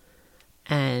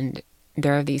 And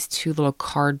there are these two little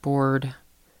cardboard,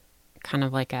 kind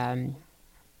of like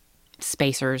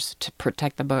spacers to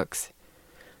protect the books.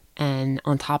 And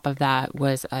on top of that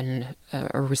was a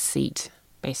receipt,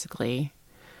 basically,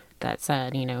 that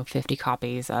said, 50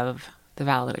 copies of The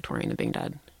Valedictorian of Being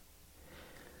Dead.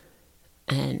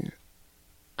 And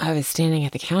I was standing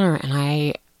at the counter, and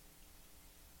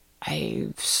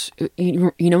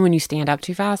when you stand up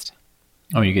too fast?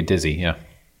 Oh, you get dizzy, yeah.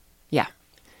 Yeah.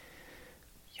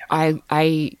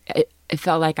 It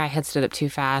felt like I had stood up too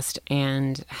fast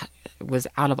and was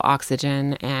out of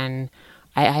oxygen, and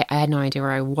I had no idea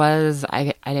where I was.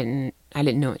 I didn't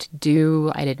know what to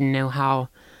do. I didn't know how.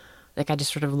 Like, I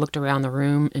just sort of looked around the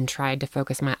room and tried to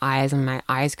focus my eyes, and my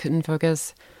eyes couldn't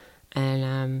focus.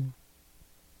 And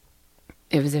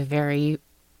it was a very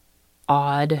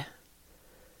odd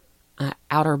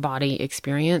outer body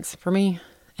experience for me.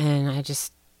 And I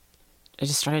just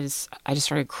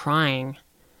started crying.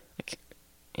 Like,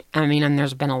 I mean, and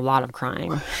there's been a lot of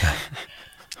crying.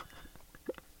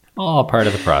 All part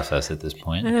of the process at this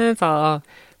point. That's all.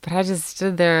 But I just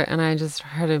stood there and I just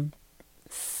started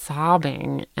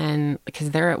sobbing, and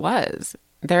because there it was.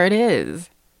 There it is.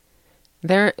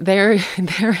 There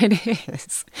it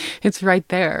is. It's right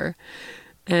there.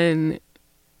 And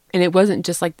it wasn't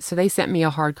just like, so they sent me a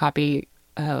hard copy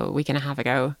a week and a half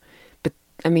ago. But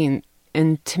I mean,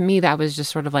 and to me that was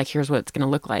just sort of like, here's what it's going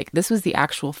to look like. This was the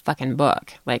actual fucking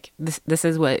book. Like this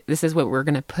is what we're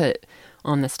going to put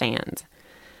on the stand.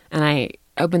 And I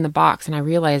opened the box and I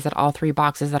realized that all 3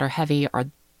 boxes that are heavy are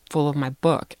full of my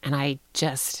book, and I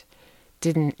just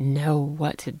didn't know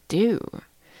what to do.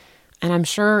 And I'm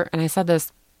sure, and I said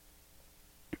this,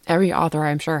 every author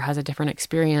I'm sure has a different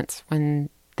experience when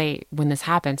this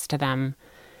happens to them.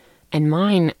 And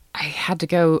mine, I had to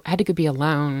go be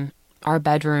alone. Our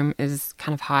bedroom is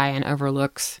kind of high and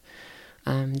overlooks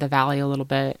the valley a little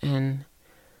bit, and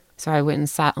so I went and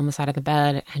sat on the side of the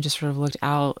bed and just sort of looked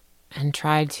out and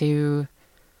tried to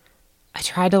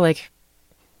like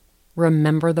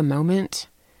remember the moment,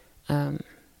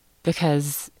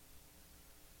 because,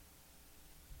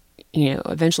 you know,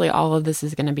 eventually all of this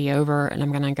is going to be over and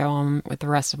I'm going to go on with the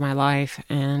rest of my life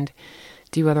and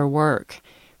do other work.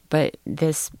 But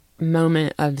this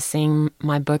moment of seeing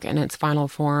my book in its final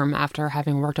form after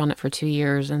having worked on it for 2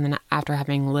 years, and then after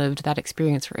having lived that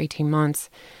experience for 18 months,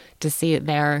 to see it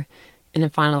there in a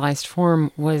finalized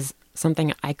form was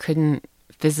something I couldn't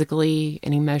physically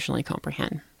and emotionally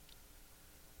comprehend.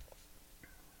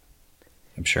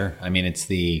 I'm sure. I mean, it's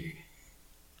the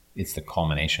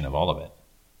culmination of all of it.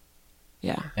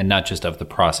 Yeah. And not just of the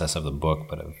process of the book,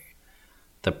 but of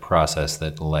the process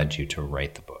that led you to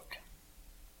write the book.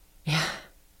 Yeah.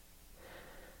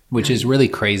 Which is really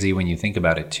crazy when you think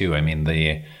about it too. I mean,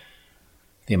 the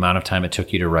amount of time it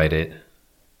took you to write it,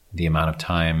 the amount of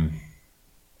time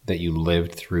that you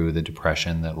lived through the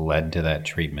depression that led to that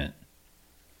treatment,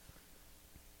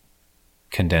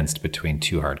 condensed between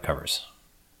 2 hardcovers.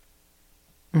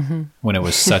 Mm-hmm. When it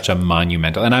was such a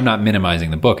monumental, and I'm not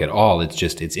minimizing the book at all. It's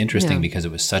just, it's interesting because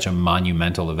it was such a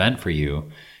monumental event for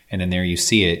you. And in there you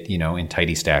see it, you know, in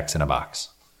tidy stacks in a box.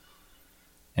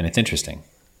 And it's interesting.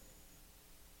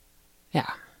 Yeah.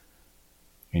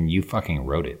 And you fucking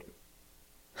wrote it.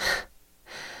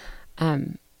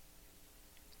 I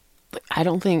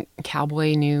don't think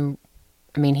Cowboy knew.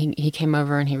 I mean, he came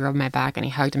over and he rubbed my back and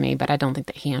he hugged me, but I don't think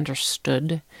that he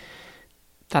understood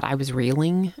that I was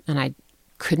reeling, and I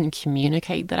couldn't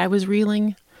communicate that I was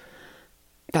reeling.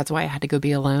 That's why I had to go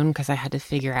be alone, because I had to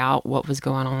figure out what was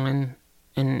going on,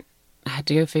 and I had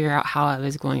to go figure out how I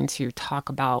was going to talk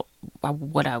about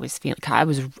what I was feeling. I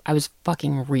was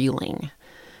fucking reeling,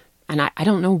 and I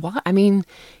don't know why. I mean,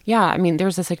 yeah, I mean,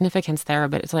 there's a significance there,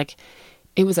 but it's like,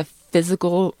 it was a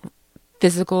physical,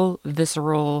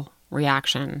 visceral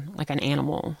reaction, like an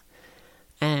animal.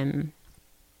 And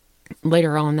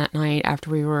later on that night, after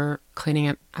we were cleaning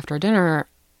up after dinner,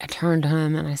 I turned to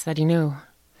him and I said, you know,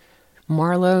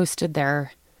 Marlo stood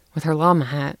there with her llama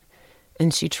hat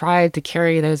and she tried to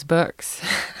carry those books.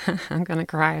 I'm going to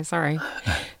cry, sorry.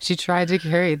 She tried to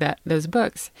carry those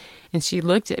books, and she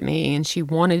looked at me and she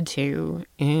wanted to,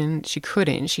 and she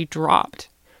couldn't. She dropped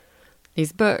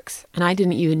these books, and I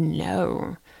didn't even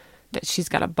know that she's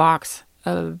got a box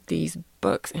of these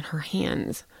books in her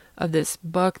hands, of this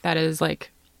book that is like,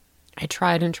 I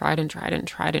tried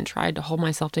to hold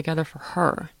myself together for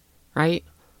her, right?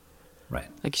 Right.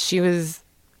 Like, she was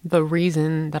the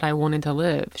reason that I wanted to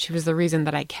live. She was the reason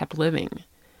that I kept living.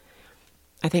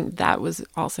 I think that was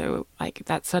also like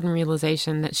that sudden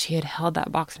realization that she had held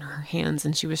that box in her hands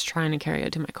and she was trying to carry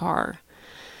it to my car.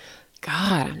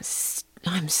 God,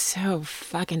 I'm so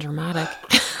fucking dramatic.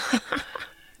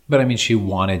 But I mean, she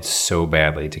wanted so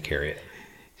badly to carry it.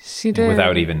 She did.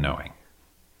 Without even knowing.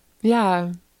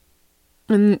 Yeah.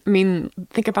 And I mean,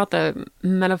 think about the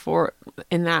metaphor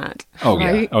in that. Oh,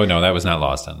 right? Yeah. Oh, no, that was not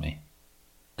lost on me.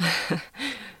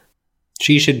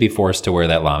 She should be forced to wear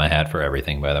that llama hat for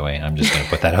everything, by the way. I'm just going to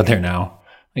put that out there now.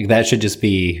 Like, that should just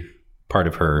be part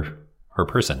of her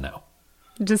person now.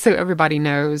 Just so everybody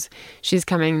knows, she's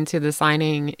coming to the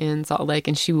signing in Salt Lake,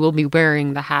 and she will be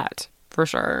wearing the hat for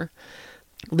sure.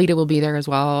 Lita will be there as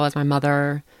well as my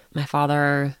mother, my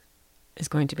father, is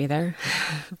going to be there.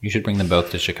 You should bring them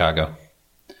both to Chicago.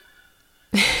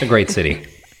 It's a great city.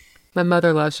 My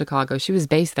mother loves Chicago. She was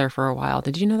based there for a while.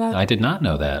 Did you know that? I did not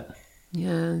know that.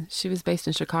 Yeah, she was based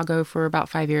in Chicago for about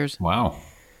 5 years. Wow.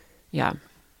 Yeah.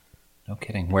 No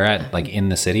kidding. Where at? Like in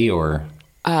the city or?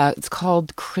 It's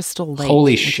called Crystal Lake.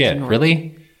 Holy shit.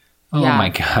 Really? Oh Yeah. my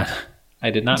God. I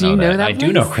did not Do know you that. know that I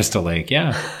do know place? Crystal Lake.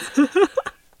 Yeah.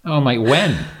 Oh my,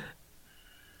 when?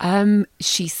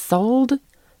 She sold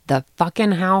the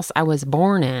fucking house I was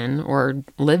born in or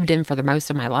lived in for the most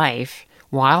of my life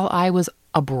while I was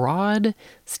abroad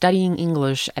studying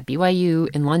English at BYU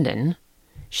in London.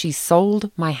 She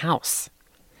sold my house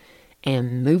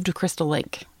and moved to Crystal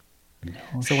Lake.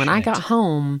 So when I got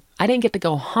home, I didn't get to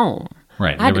go home.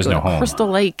 Right. I had There was to go no to home. Crystal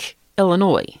Lake,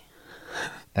 Illinois.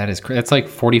 That's like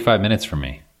 45 minutes from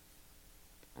me.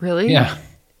 Really? Yeah.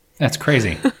 That's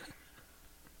crazy.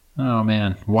 Oh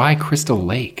man. Why Crystal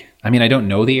Lake? I mean, I don't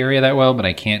know the area that well, but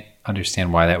I can't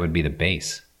understand why that would be the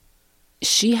base.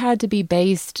 She had to be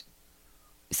based.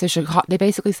 So Chicago, they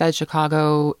basically said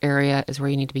Chicago area is where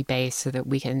you need to be based so that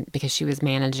we can, because she was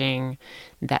managing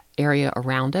that area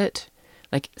around it,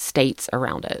 like states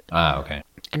around it. Ah, okay.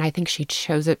 And I think she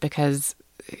chose it because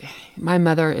my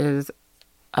mother is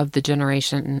of the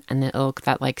generation and the ilk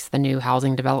that likes the new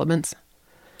housing developments.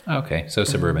 Okay. So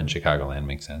suburban Chicagoland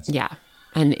makes sense. Yeah.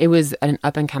 And it was an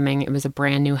up and coming, it was a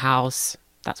brand new house,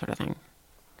 that sort of thing.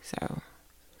 So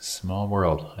Small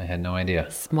world. I had no idea.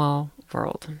 small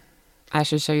world. I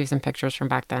should show you some pictures from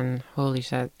back then. Holy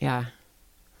shit. Yeah.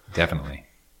 Definitely.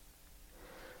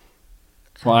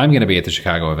 Well, I'm going to be at the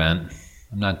Chicago event.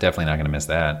 I'm definitely not going to miss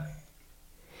that.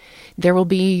 There will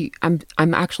be. I'm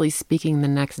actually speaking the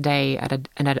next day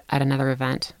at another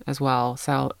event as well.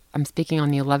 So I'm speaking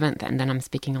on the 11th, and then I'm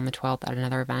speaking on the 12th at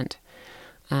another event.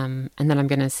 And then I'm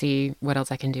gonna see what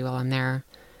else I can do while I'm there.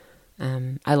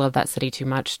 I love that city too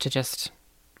much to just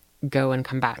go and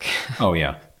come back. Oh,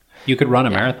 yeah. You could run a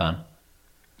marathon.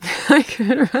 I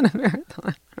could run a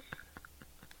marathon.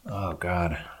 Oh,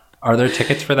 God. Are there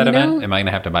tickets for that You know- event? Am I going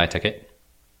to have to buy a ticket?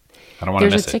 I don't want to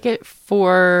There's miss a it. ticket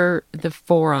for the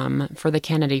forum, for the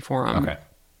Kennedy Forum. Okay.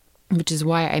 Which is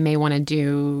why I may want to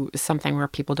do something where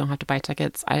people don't have to buy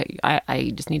tickets.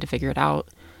 I just need to figure it out.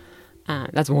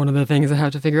 That's one of the things I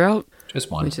have to figure out. Just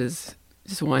one. Which is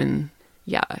just one.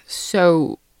 Yeah.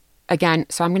 So, again,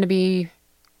 so I'm going to be...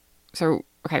 So,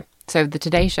 okay. So the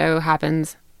Today Show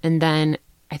happens. And then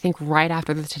I think right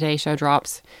after the Today Show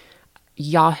drops,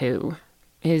 Yahoo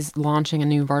is launching a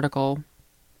new vertical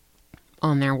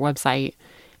on their website.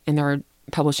 And they're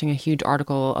publishing a huge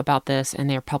article about this. And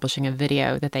they're publishing a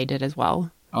video that they did as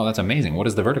well. Oh, that's amazing. What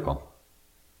is the vertical?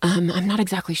 I'm not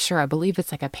exactly sure. I believe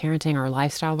it's like a parenting or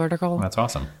lifestyle vertical. That's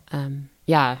awesome.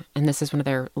 Yeah, and this is one of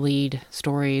their lead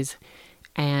stories.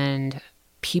 And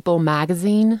People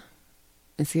Magazine,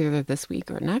 it's either this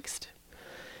week or next,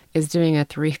 is doing a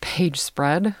 3-page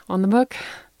spread on the book.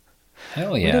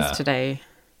 Hell yeah. What is today?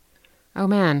 Oh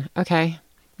man, okay.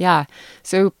 Yeah,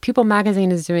 so People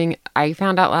Magazine is doing, I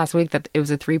found out last week that it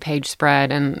was a 3-page spread,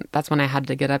 and that's when I had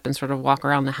to get up and sort of walk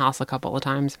around the house a couple of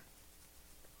times.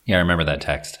 Yeah, I remember that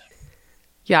text.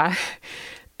 Yeah.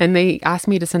 And they asked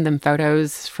me to send them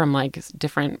photos from like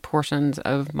different portions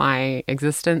of my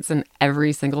existence. And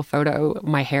every single photo,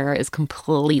 my hair is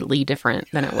completely different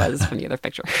than it was from the other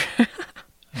picture. Oh,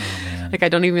 man. Like I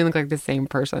don't even look like the same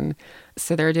person.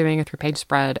 So they're doing a 3-page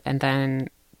spread. And then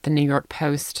the New York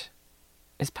Post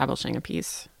is publishing a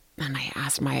piece. And I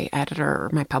asked my editor,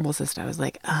 my publicist, I was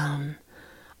like,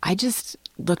 I just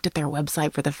looked at their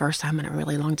website for the first time in a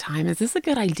really long time. Is this a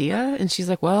good idea? And she's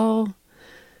like, well,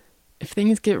 if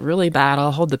things get really bad,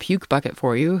 I'll hold the puke bucket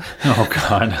for you. Oh,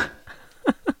 God.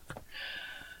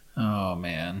 Oh,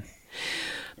 man.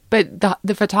 But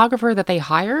the photographer that they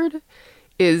hired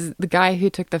is the guy who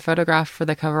took the photograph for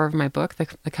the cover of my book,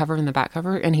 the cover and the back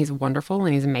cover. And he's wonderful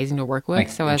and he's amazing to work with. Like,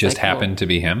 So I it was just like, well, happened to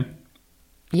be him?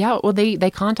 yeah, well,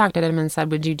 they contacted him and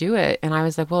said, would you do it? And I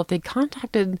was like, well, if they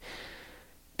contacted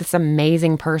this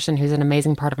amazing person who's an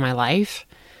amazing part of my life,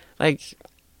 like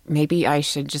maybe I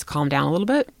should just calm down a little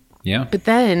bit. Yeah. But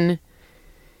then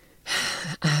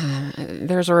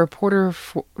there's a reporter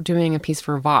doing a piece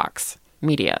for Vox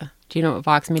Media. Do you know what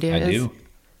Vox Media is? I do.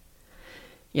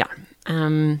 Yeah.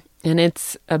 And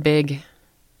it's a big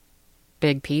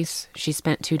piece. She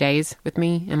spent 2 days with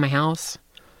me in my house.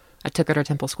 I took her to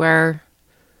Temple Square.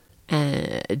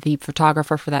 The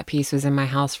photographer for that piece was in my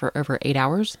house for over 8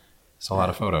 hours. It's a lot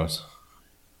of photos.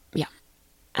 Yeah.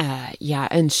 Yeah.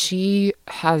 And she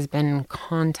has been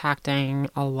contacting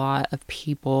a lot of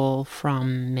people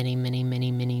from many, many,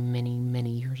 many, many, many, many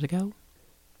years ago.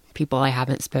 People I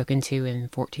haven't spoken to in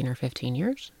 14 or 15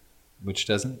 years. which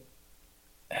doesn't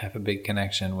have a big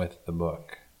connection with the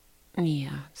book.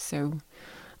 Yeah, so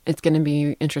it's going to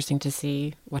be interesting to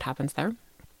see what happens there.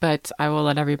 But I will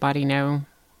let everybody know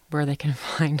where they can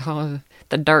find all of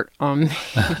the dirt on me.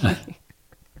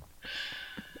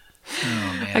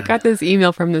 Oh, man. I got this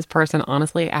email from this person.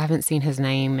 Honestly, I haven't seen his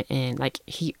name in, like,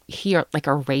 he like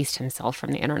erased himself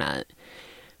from the internet.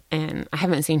 And I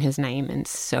haven't seen his name in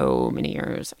so many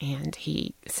years. And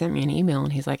he sent me an email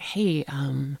and he's like, hey,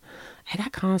 I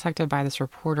got contacted by this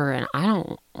reporter and I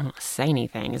don't want to say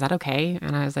anything. Is that okay?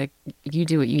 And I was like, you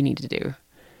do what you need to do.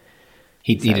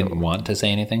 He didn't want to say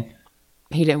anything?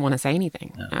 He didn't want to say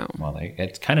anything. No. Well,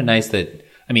 it's kind of nice that,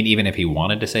 I mean, even if he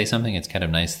wanted to say something, it's kind of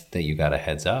nice that you got a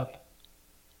heads up.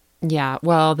 Yeah,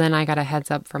 well, then I got a heads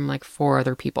up from like 4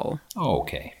 other people. Oh,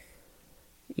 okay.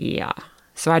 Yeah.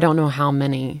 So I don't know how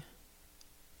many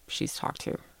she's talked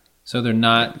to. So they're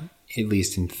not, at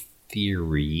least in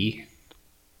theory,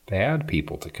 bad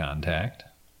people to contact.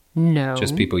 No.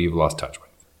 Just people you've lost touch with.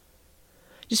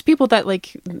 Just people that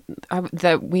like,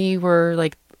 that we were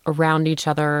like around each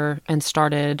other and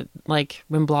started like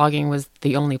when blogging was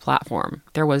the only platform.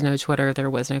 There was no Twitter, there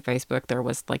was no Facebook, there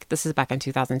was like, this is back in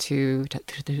 2002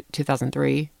 to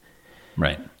 2003.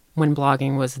 Right. When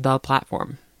blogging was the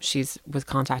platform. She was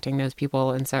contacting those people,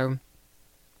 and so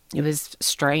it was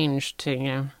strange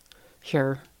to,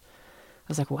 hear. I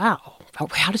was like, wow,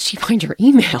 how did she find your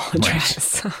email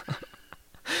address? Right.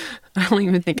 I don't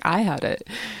even think I had it.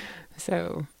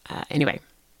 So anyway,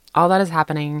 all that is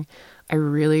happening. I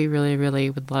really, really, really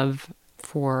would love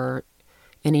for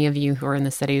any of you who are in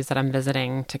the cities that I'm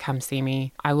visiting to come see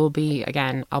me. I'll be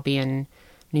in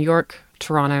New York,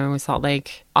 Toronto, Salt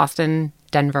Lake, Austin,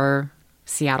 Denver,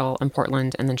 Seattle, and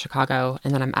Portland, and then Chicago.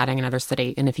 And then I'm adding another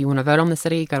city. And if you want to vote on the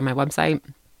city, go to my website.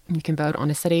 You can vote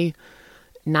on a city.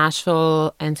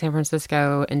 Nashville and San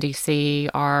Francisco and DC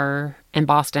and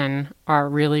Boston are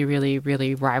really, really,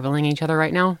 really rivaling each other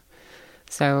right now.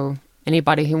 So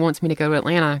anybody who wants me to go to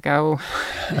Atlanta, go.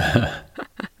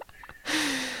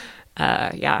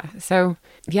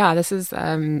 This is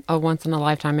a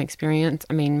once-in-a-lifetime experience.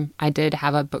 I mean, I did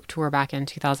have a book tour back in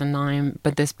 2009,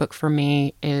 but this book for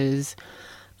me is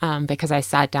because I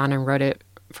sat down and wrote it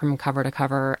from cover to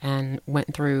cover and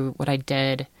went through what I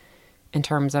did in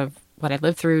terms of what I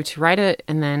lived through to write it,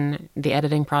 and then the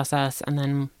editing process, and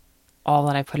then all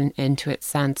that I put into it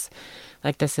since.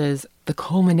 Like, this is the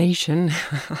culmination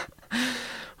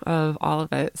of all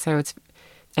of it. So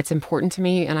it's important to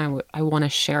me, and I want to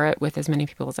share it with as many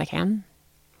people as I can.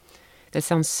 This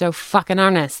sounds so fucking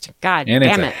honest. God damn it.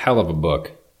 And it's a hell of a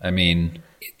book. I mean,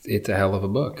 it's a hell of a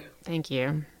book. Thank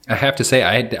you. I have to say,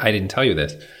 I didn't tell you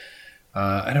this.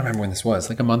 I don't remember when this was,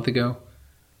 like a month ago.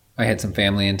 I had some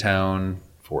family in town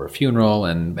for a funeral,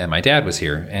 and my dad was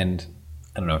here. And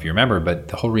I don't know if you remember, but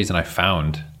the whole reason I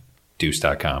found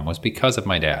Deuce.com was because of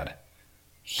my dad.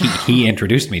 He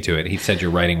introduced me to it. He said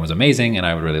your writing was amazing and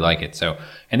I would really like it. So,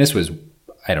 and this was,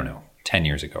 I don't know, 10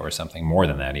 years ago or something, more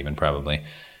than that even probably.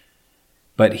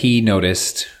 But he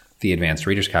noticed the advanced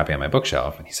reader's copy on my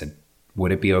bookshelf and he said,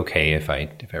 would it be okay if I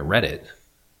read it?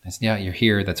 I said, yeah, you're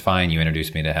here. That's fine. You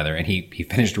introduced me to Heather. And he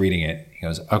finished reading it. He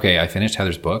goes, okay, I finished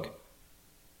Heather's book.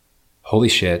 Holy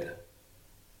shit.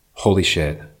 Holy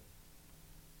shit.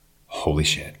 Holy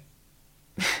shit.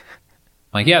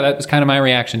 Like, yeah, that was kind of my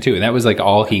reaction too. That was like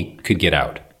all he could get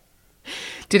out.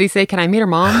 Did he say, can I meet her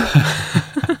mom?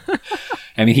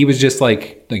 I mean, he was just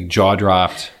like jaw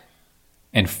dropped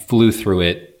and flew through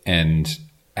it and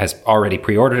has already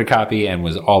pre-ordered a copy and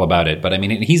was all about it. But I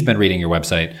mean, he's been reading your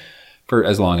website for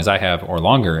as long as I have or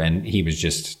longer, and he was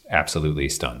just absolutely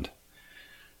stunned.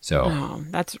 So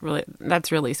that's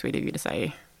really sweet of you to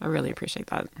say. I really appreciate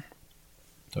that.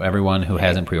 So everyone who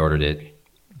hasn't pre-ordered it,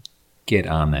 get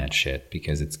on that shit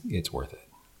because it's worth it.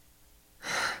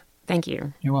 Thank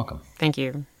you. You're welcome. Thank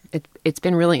you. It's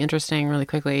been really interesting, really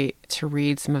quickly, to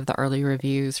read some of the early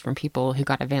reviews from people who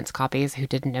got advanced copies who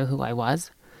didn't know who I was.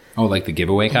 Oh, like the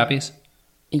giveaway copies?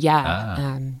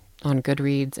 Yeah. On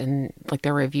Goodreads, and like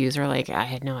their reviews are like, I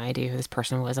had no idea who this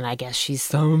person was, and I guess she's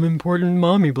some important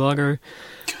mommy blogger.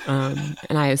 And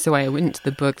I went to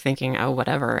the book thinking, oh,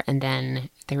 whatever. And then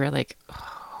they were like,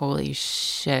 holy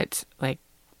shit, like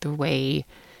the way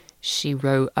she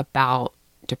wrote about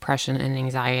depression and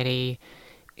anxiety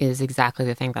is exactly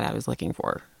the thing that I was looking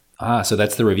for. So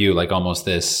that's the review, like almost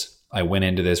this, I went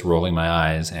into this rolling my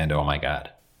eyes and oh my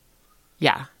God.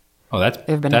 Yeah. Oh, that's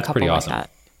pretty awesome. Like that.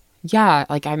 Yeah,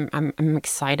 like I'm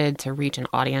excited to reach an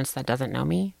audience that doesn't know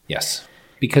me. Yes.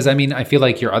 Because I mean, I feel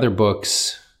like your other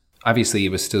books, obviously it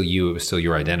was still you, it was still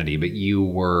your identity, but you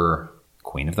were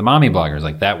queen of the mommy bloggers.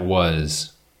 Like that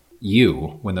was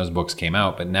you when those books came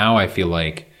out, but now I feel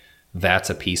like that's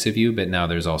a piece of you, but now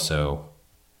there's also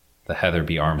the Heather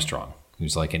B. Armstrong,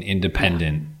 who's like an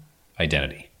independent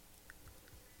identity.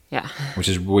 Yeah.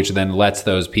 Which then lets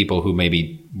those people who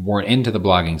maybe weren't into the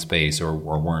blogging space or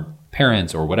weren't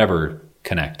parents or whatever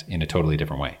connect in a totally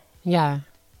different way. Yeah.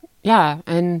 Yeah.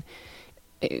 And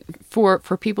for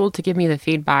people to give me the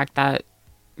feedback that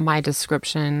my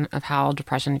description of how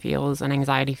depression feels and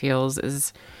anxiety feels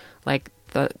is like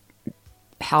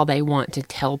how they want to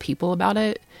tell people about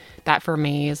it, that for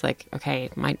me is like,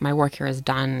 okay, my work here is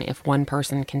done if one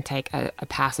person can take a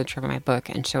passage from my book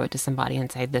and show it to somebody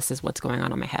and say, this is what's going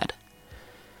on in my head.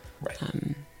 Right.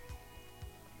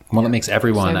 Well, it makes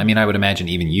everyone, I would imagine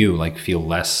even you like feel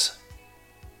less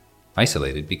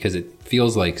isolated because it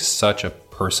feels like such a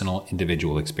personal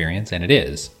individual experience, and it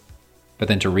is. But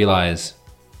then to realize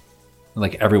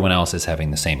like everyone else is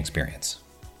having the same experience.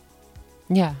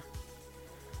 Yeah.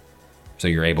 So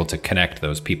you're able to connect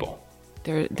those people.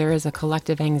 There is a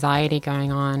collective anxiety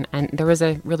going on, and there was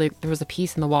a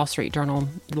piece in the Wall Street Journal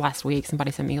last week. Somebody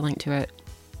sent me a link to it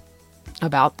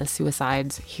about the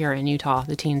suicides here in Utah,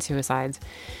 the teen suicides.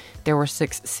 There were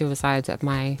 6 suicides of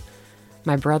my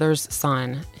brother's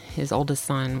son. His oldest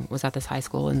son was at this high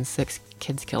school, and 6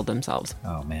 kids killed themselves.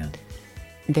 Oh man,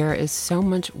 there is so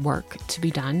much work to be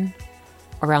done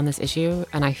around this issue,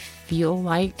 and I feel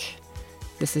like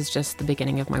this is just the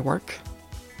beginning of my work.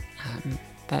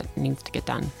 That needs to get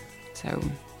done. So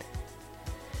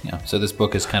this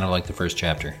book is kind of like the first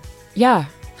chapter. Yeah.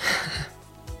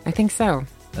 I think so.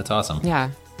 That's awesome. Yeah.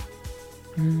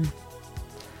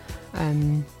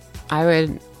 I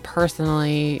would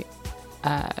personally,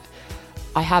 I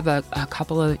have a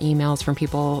couple of emails from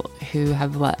people who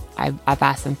have I've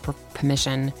asked them for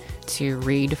permission to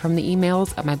read from the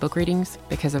emails of my book readings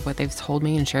because of what they've told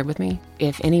me and shared with me.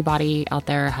 If anybody out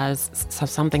there has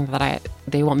something that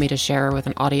they want me to share with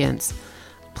an audience,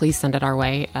 please send it our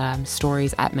way.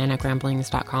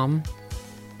 stories@manicramblings.com,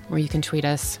 or you can tweet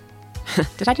us.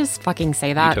 Did I just fucking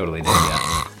say that? You totally did,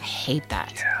 yeah. I hate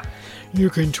that. Yeah. You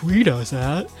can tweet us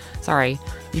at. Sorry.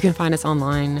 You can find us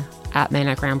online at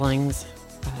Manic Ramblings,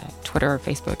 Twitter,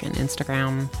 Facebook, and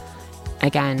Instagram.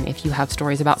 Again, if you have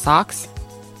stories about socks,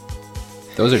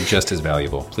 those are just as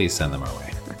valuable. Please send them our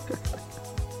way.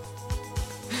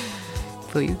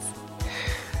 Please.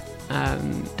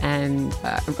 And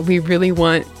we really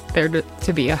want there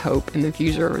to be a hope in the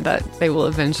future that they will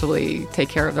eventually take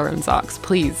care of their own socks.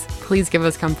 Please give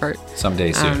us comfort.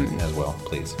 Someday soon as well,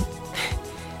 please.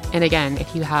 And again,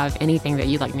 if you have anything that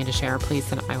you'd like me to share, please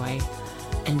send it my way.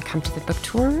 And come to the book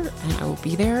tour, and I will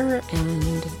be there.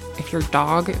 And if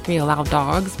they allow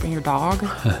dogs, bring your dog.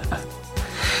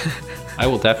 I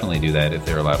will definitely do that if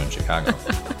they're allowed in Chicago.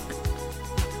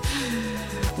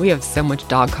 We have so much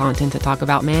dog content to talk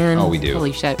about, man. Oh, we do.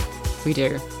 Holy shit. We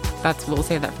do. We'll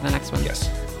save that for the next one. Yes.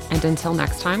 And until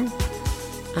next time,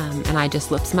 and I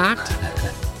just lip smacked.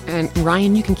 And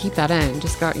Ryan, you can keep that in.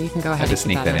 You can go ahead and just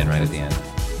sneak that in right at the end.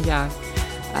 Yeah.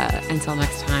 Until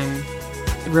next time,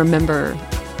 remember,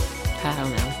 I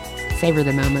don't know, savor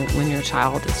the moment when your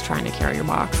child is trying to carry your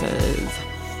boxes.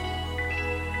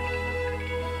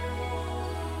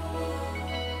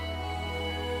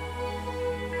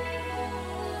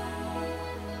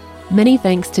 Many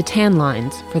thanks to Tan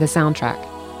Lines for the soundtrack,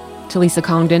 to Lisa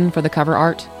Congdon for the cover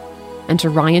art, and to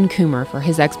Ryan Coomer for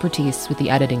his expertise with the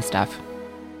editing stuff.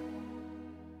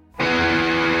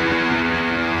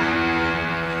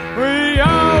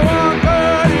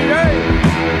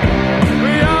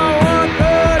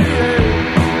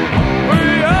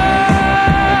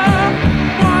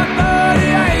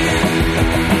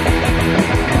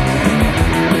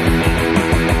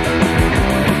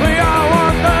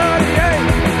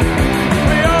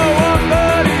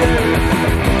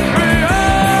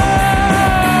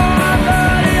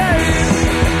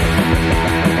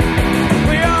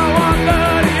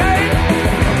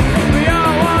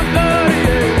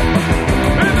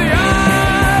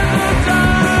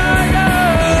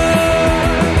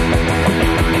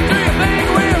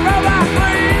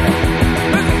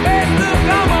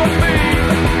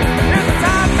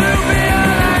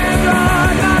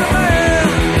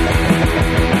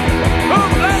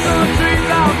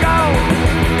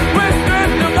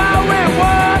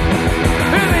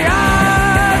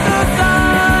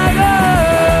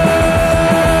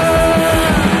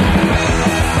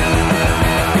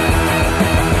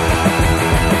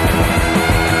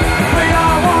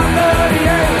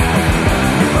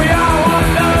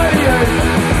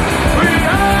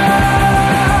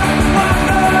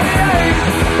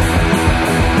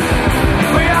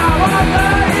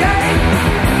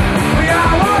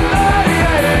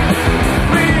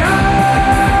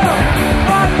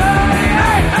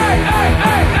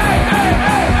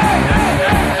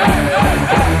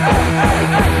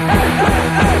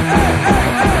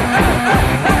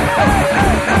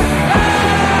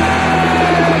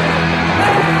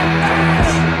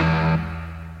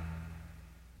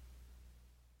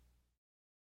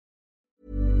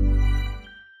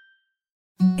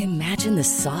 imagine the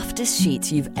softest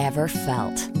sheets you've ever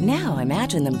felt. Now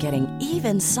imagine them getting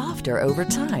even softer over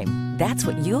time. That's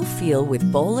what you'll feel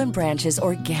with Boll & Branch's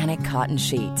organic cotton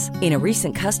sheets. In a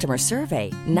recent customer survey,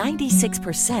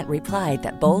 96% replied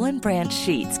that Boll & Branch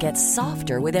sheets get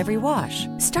softer with every wash.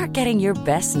 Start getting your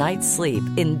best night's sleep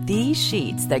in these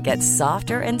sheets that get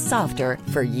softer and softer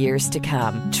for years to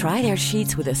come. Try their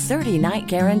sheets with a 30-night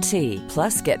guarantee.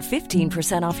 Plus, get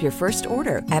 15% off your first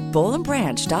order at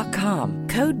bollandbranch.com.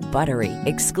 Code BUTTERY.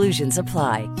 Exclusions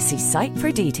apply. See site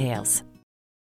for details.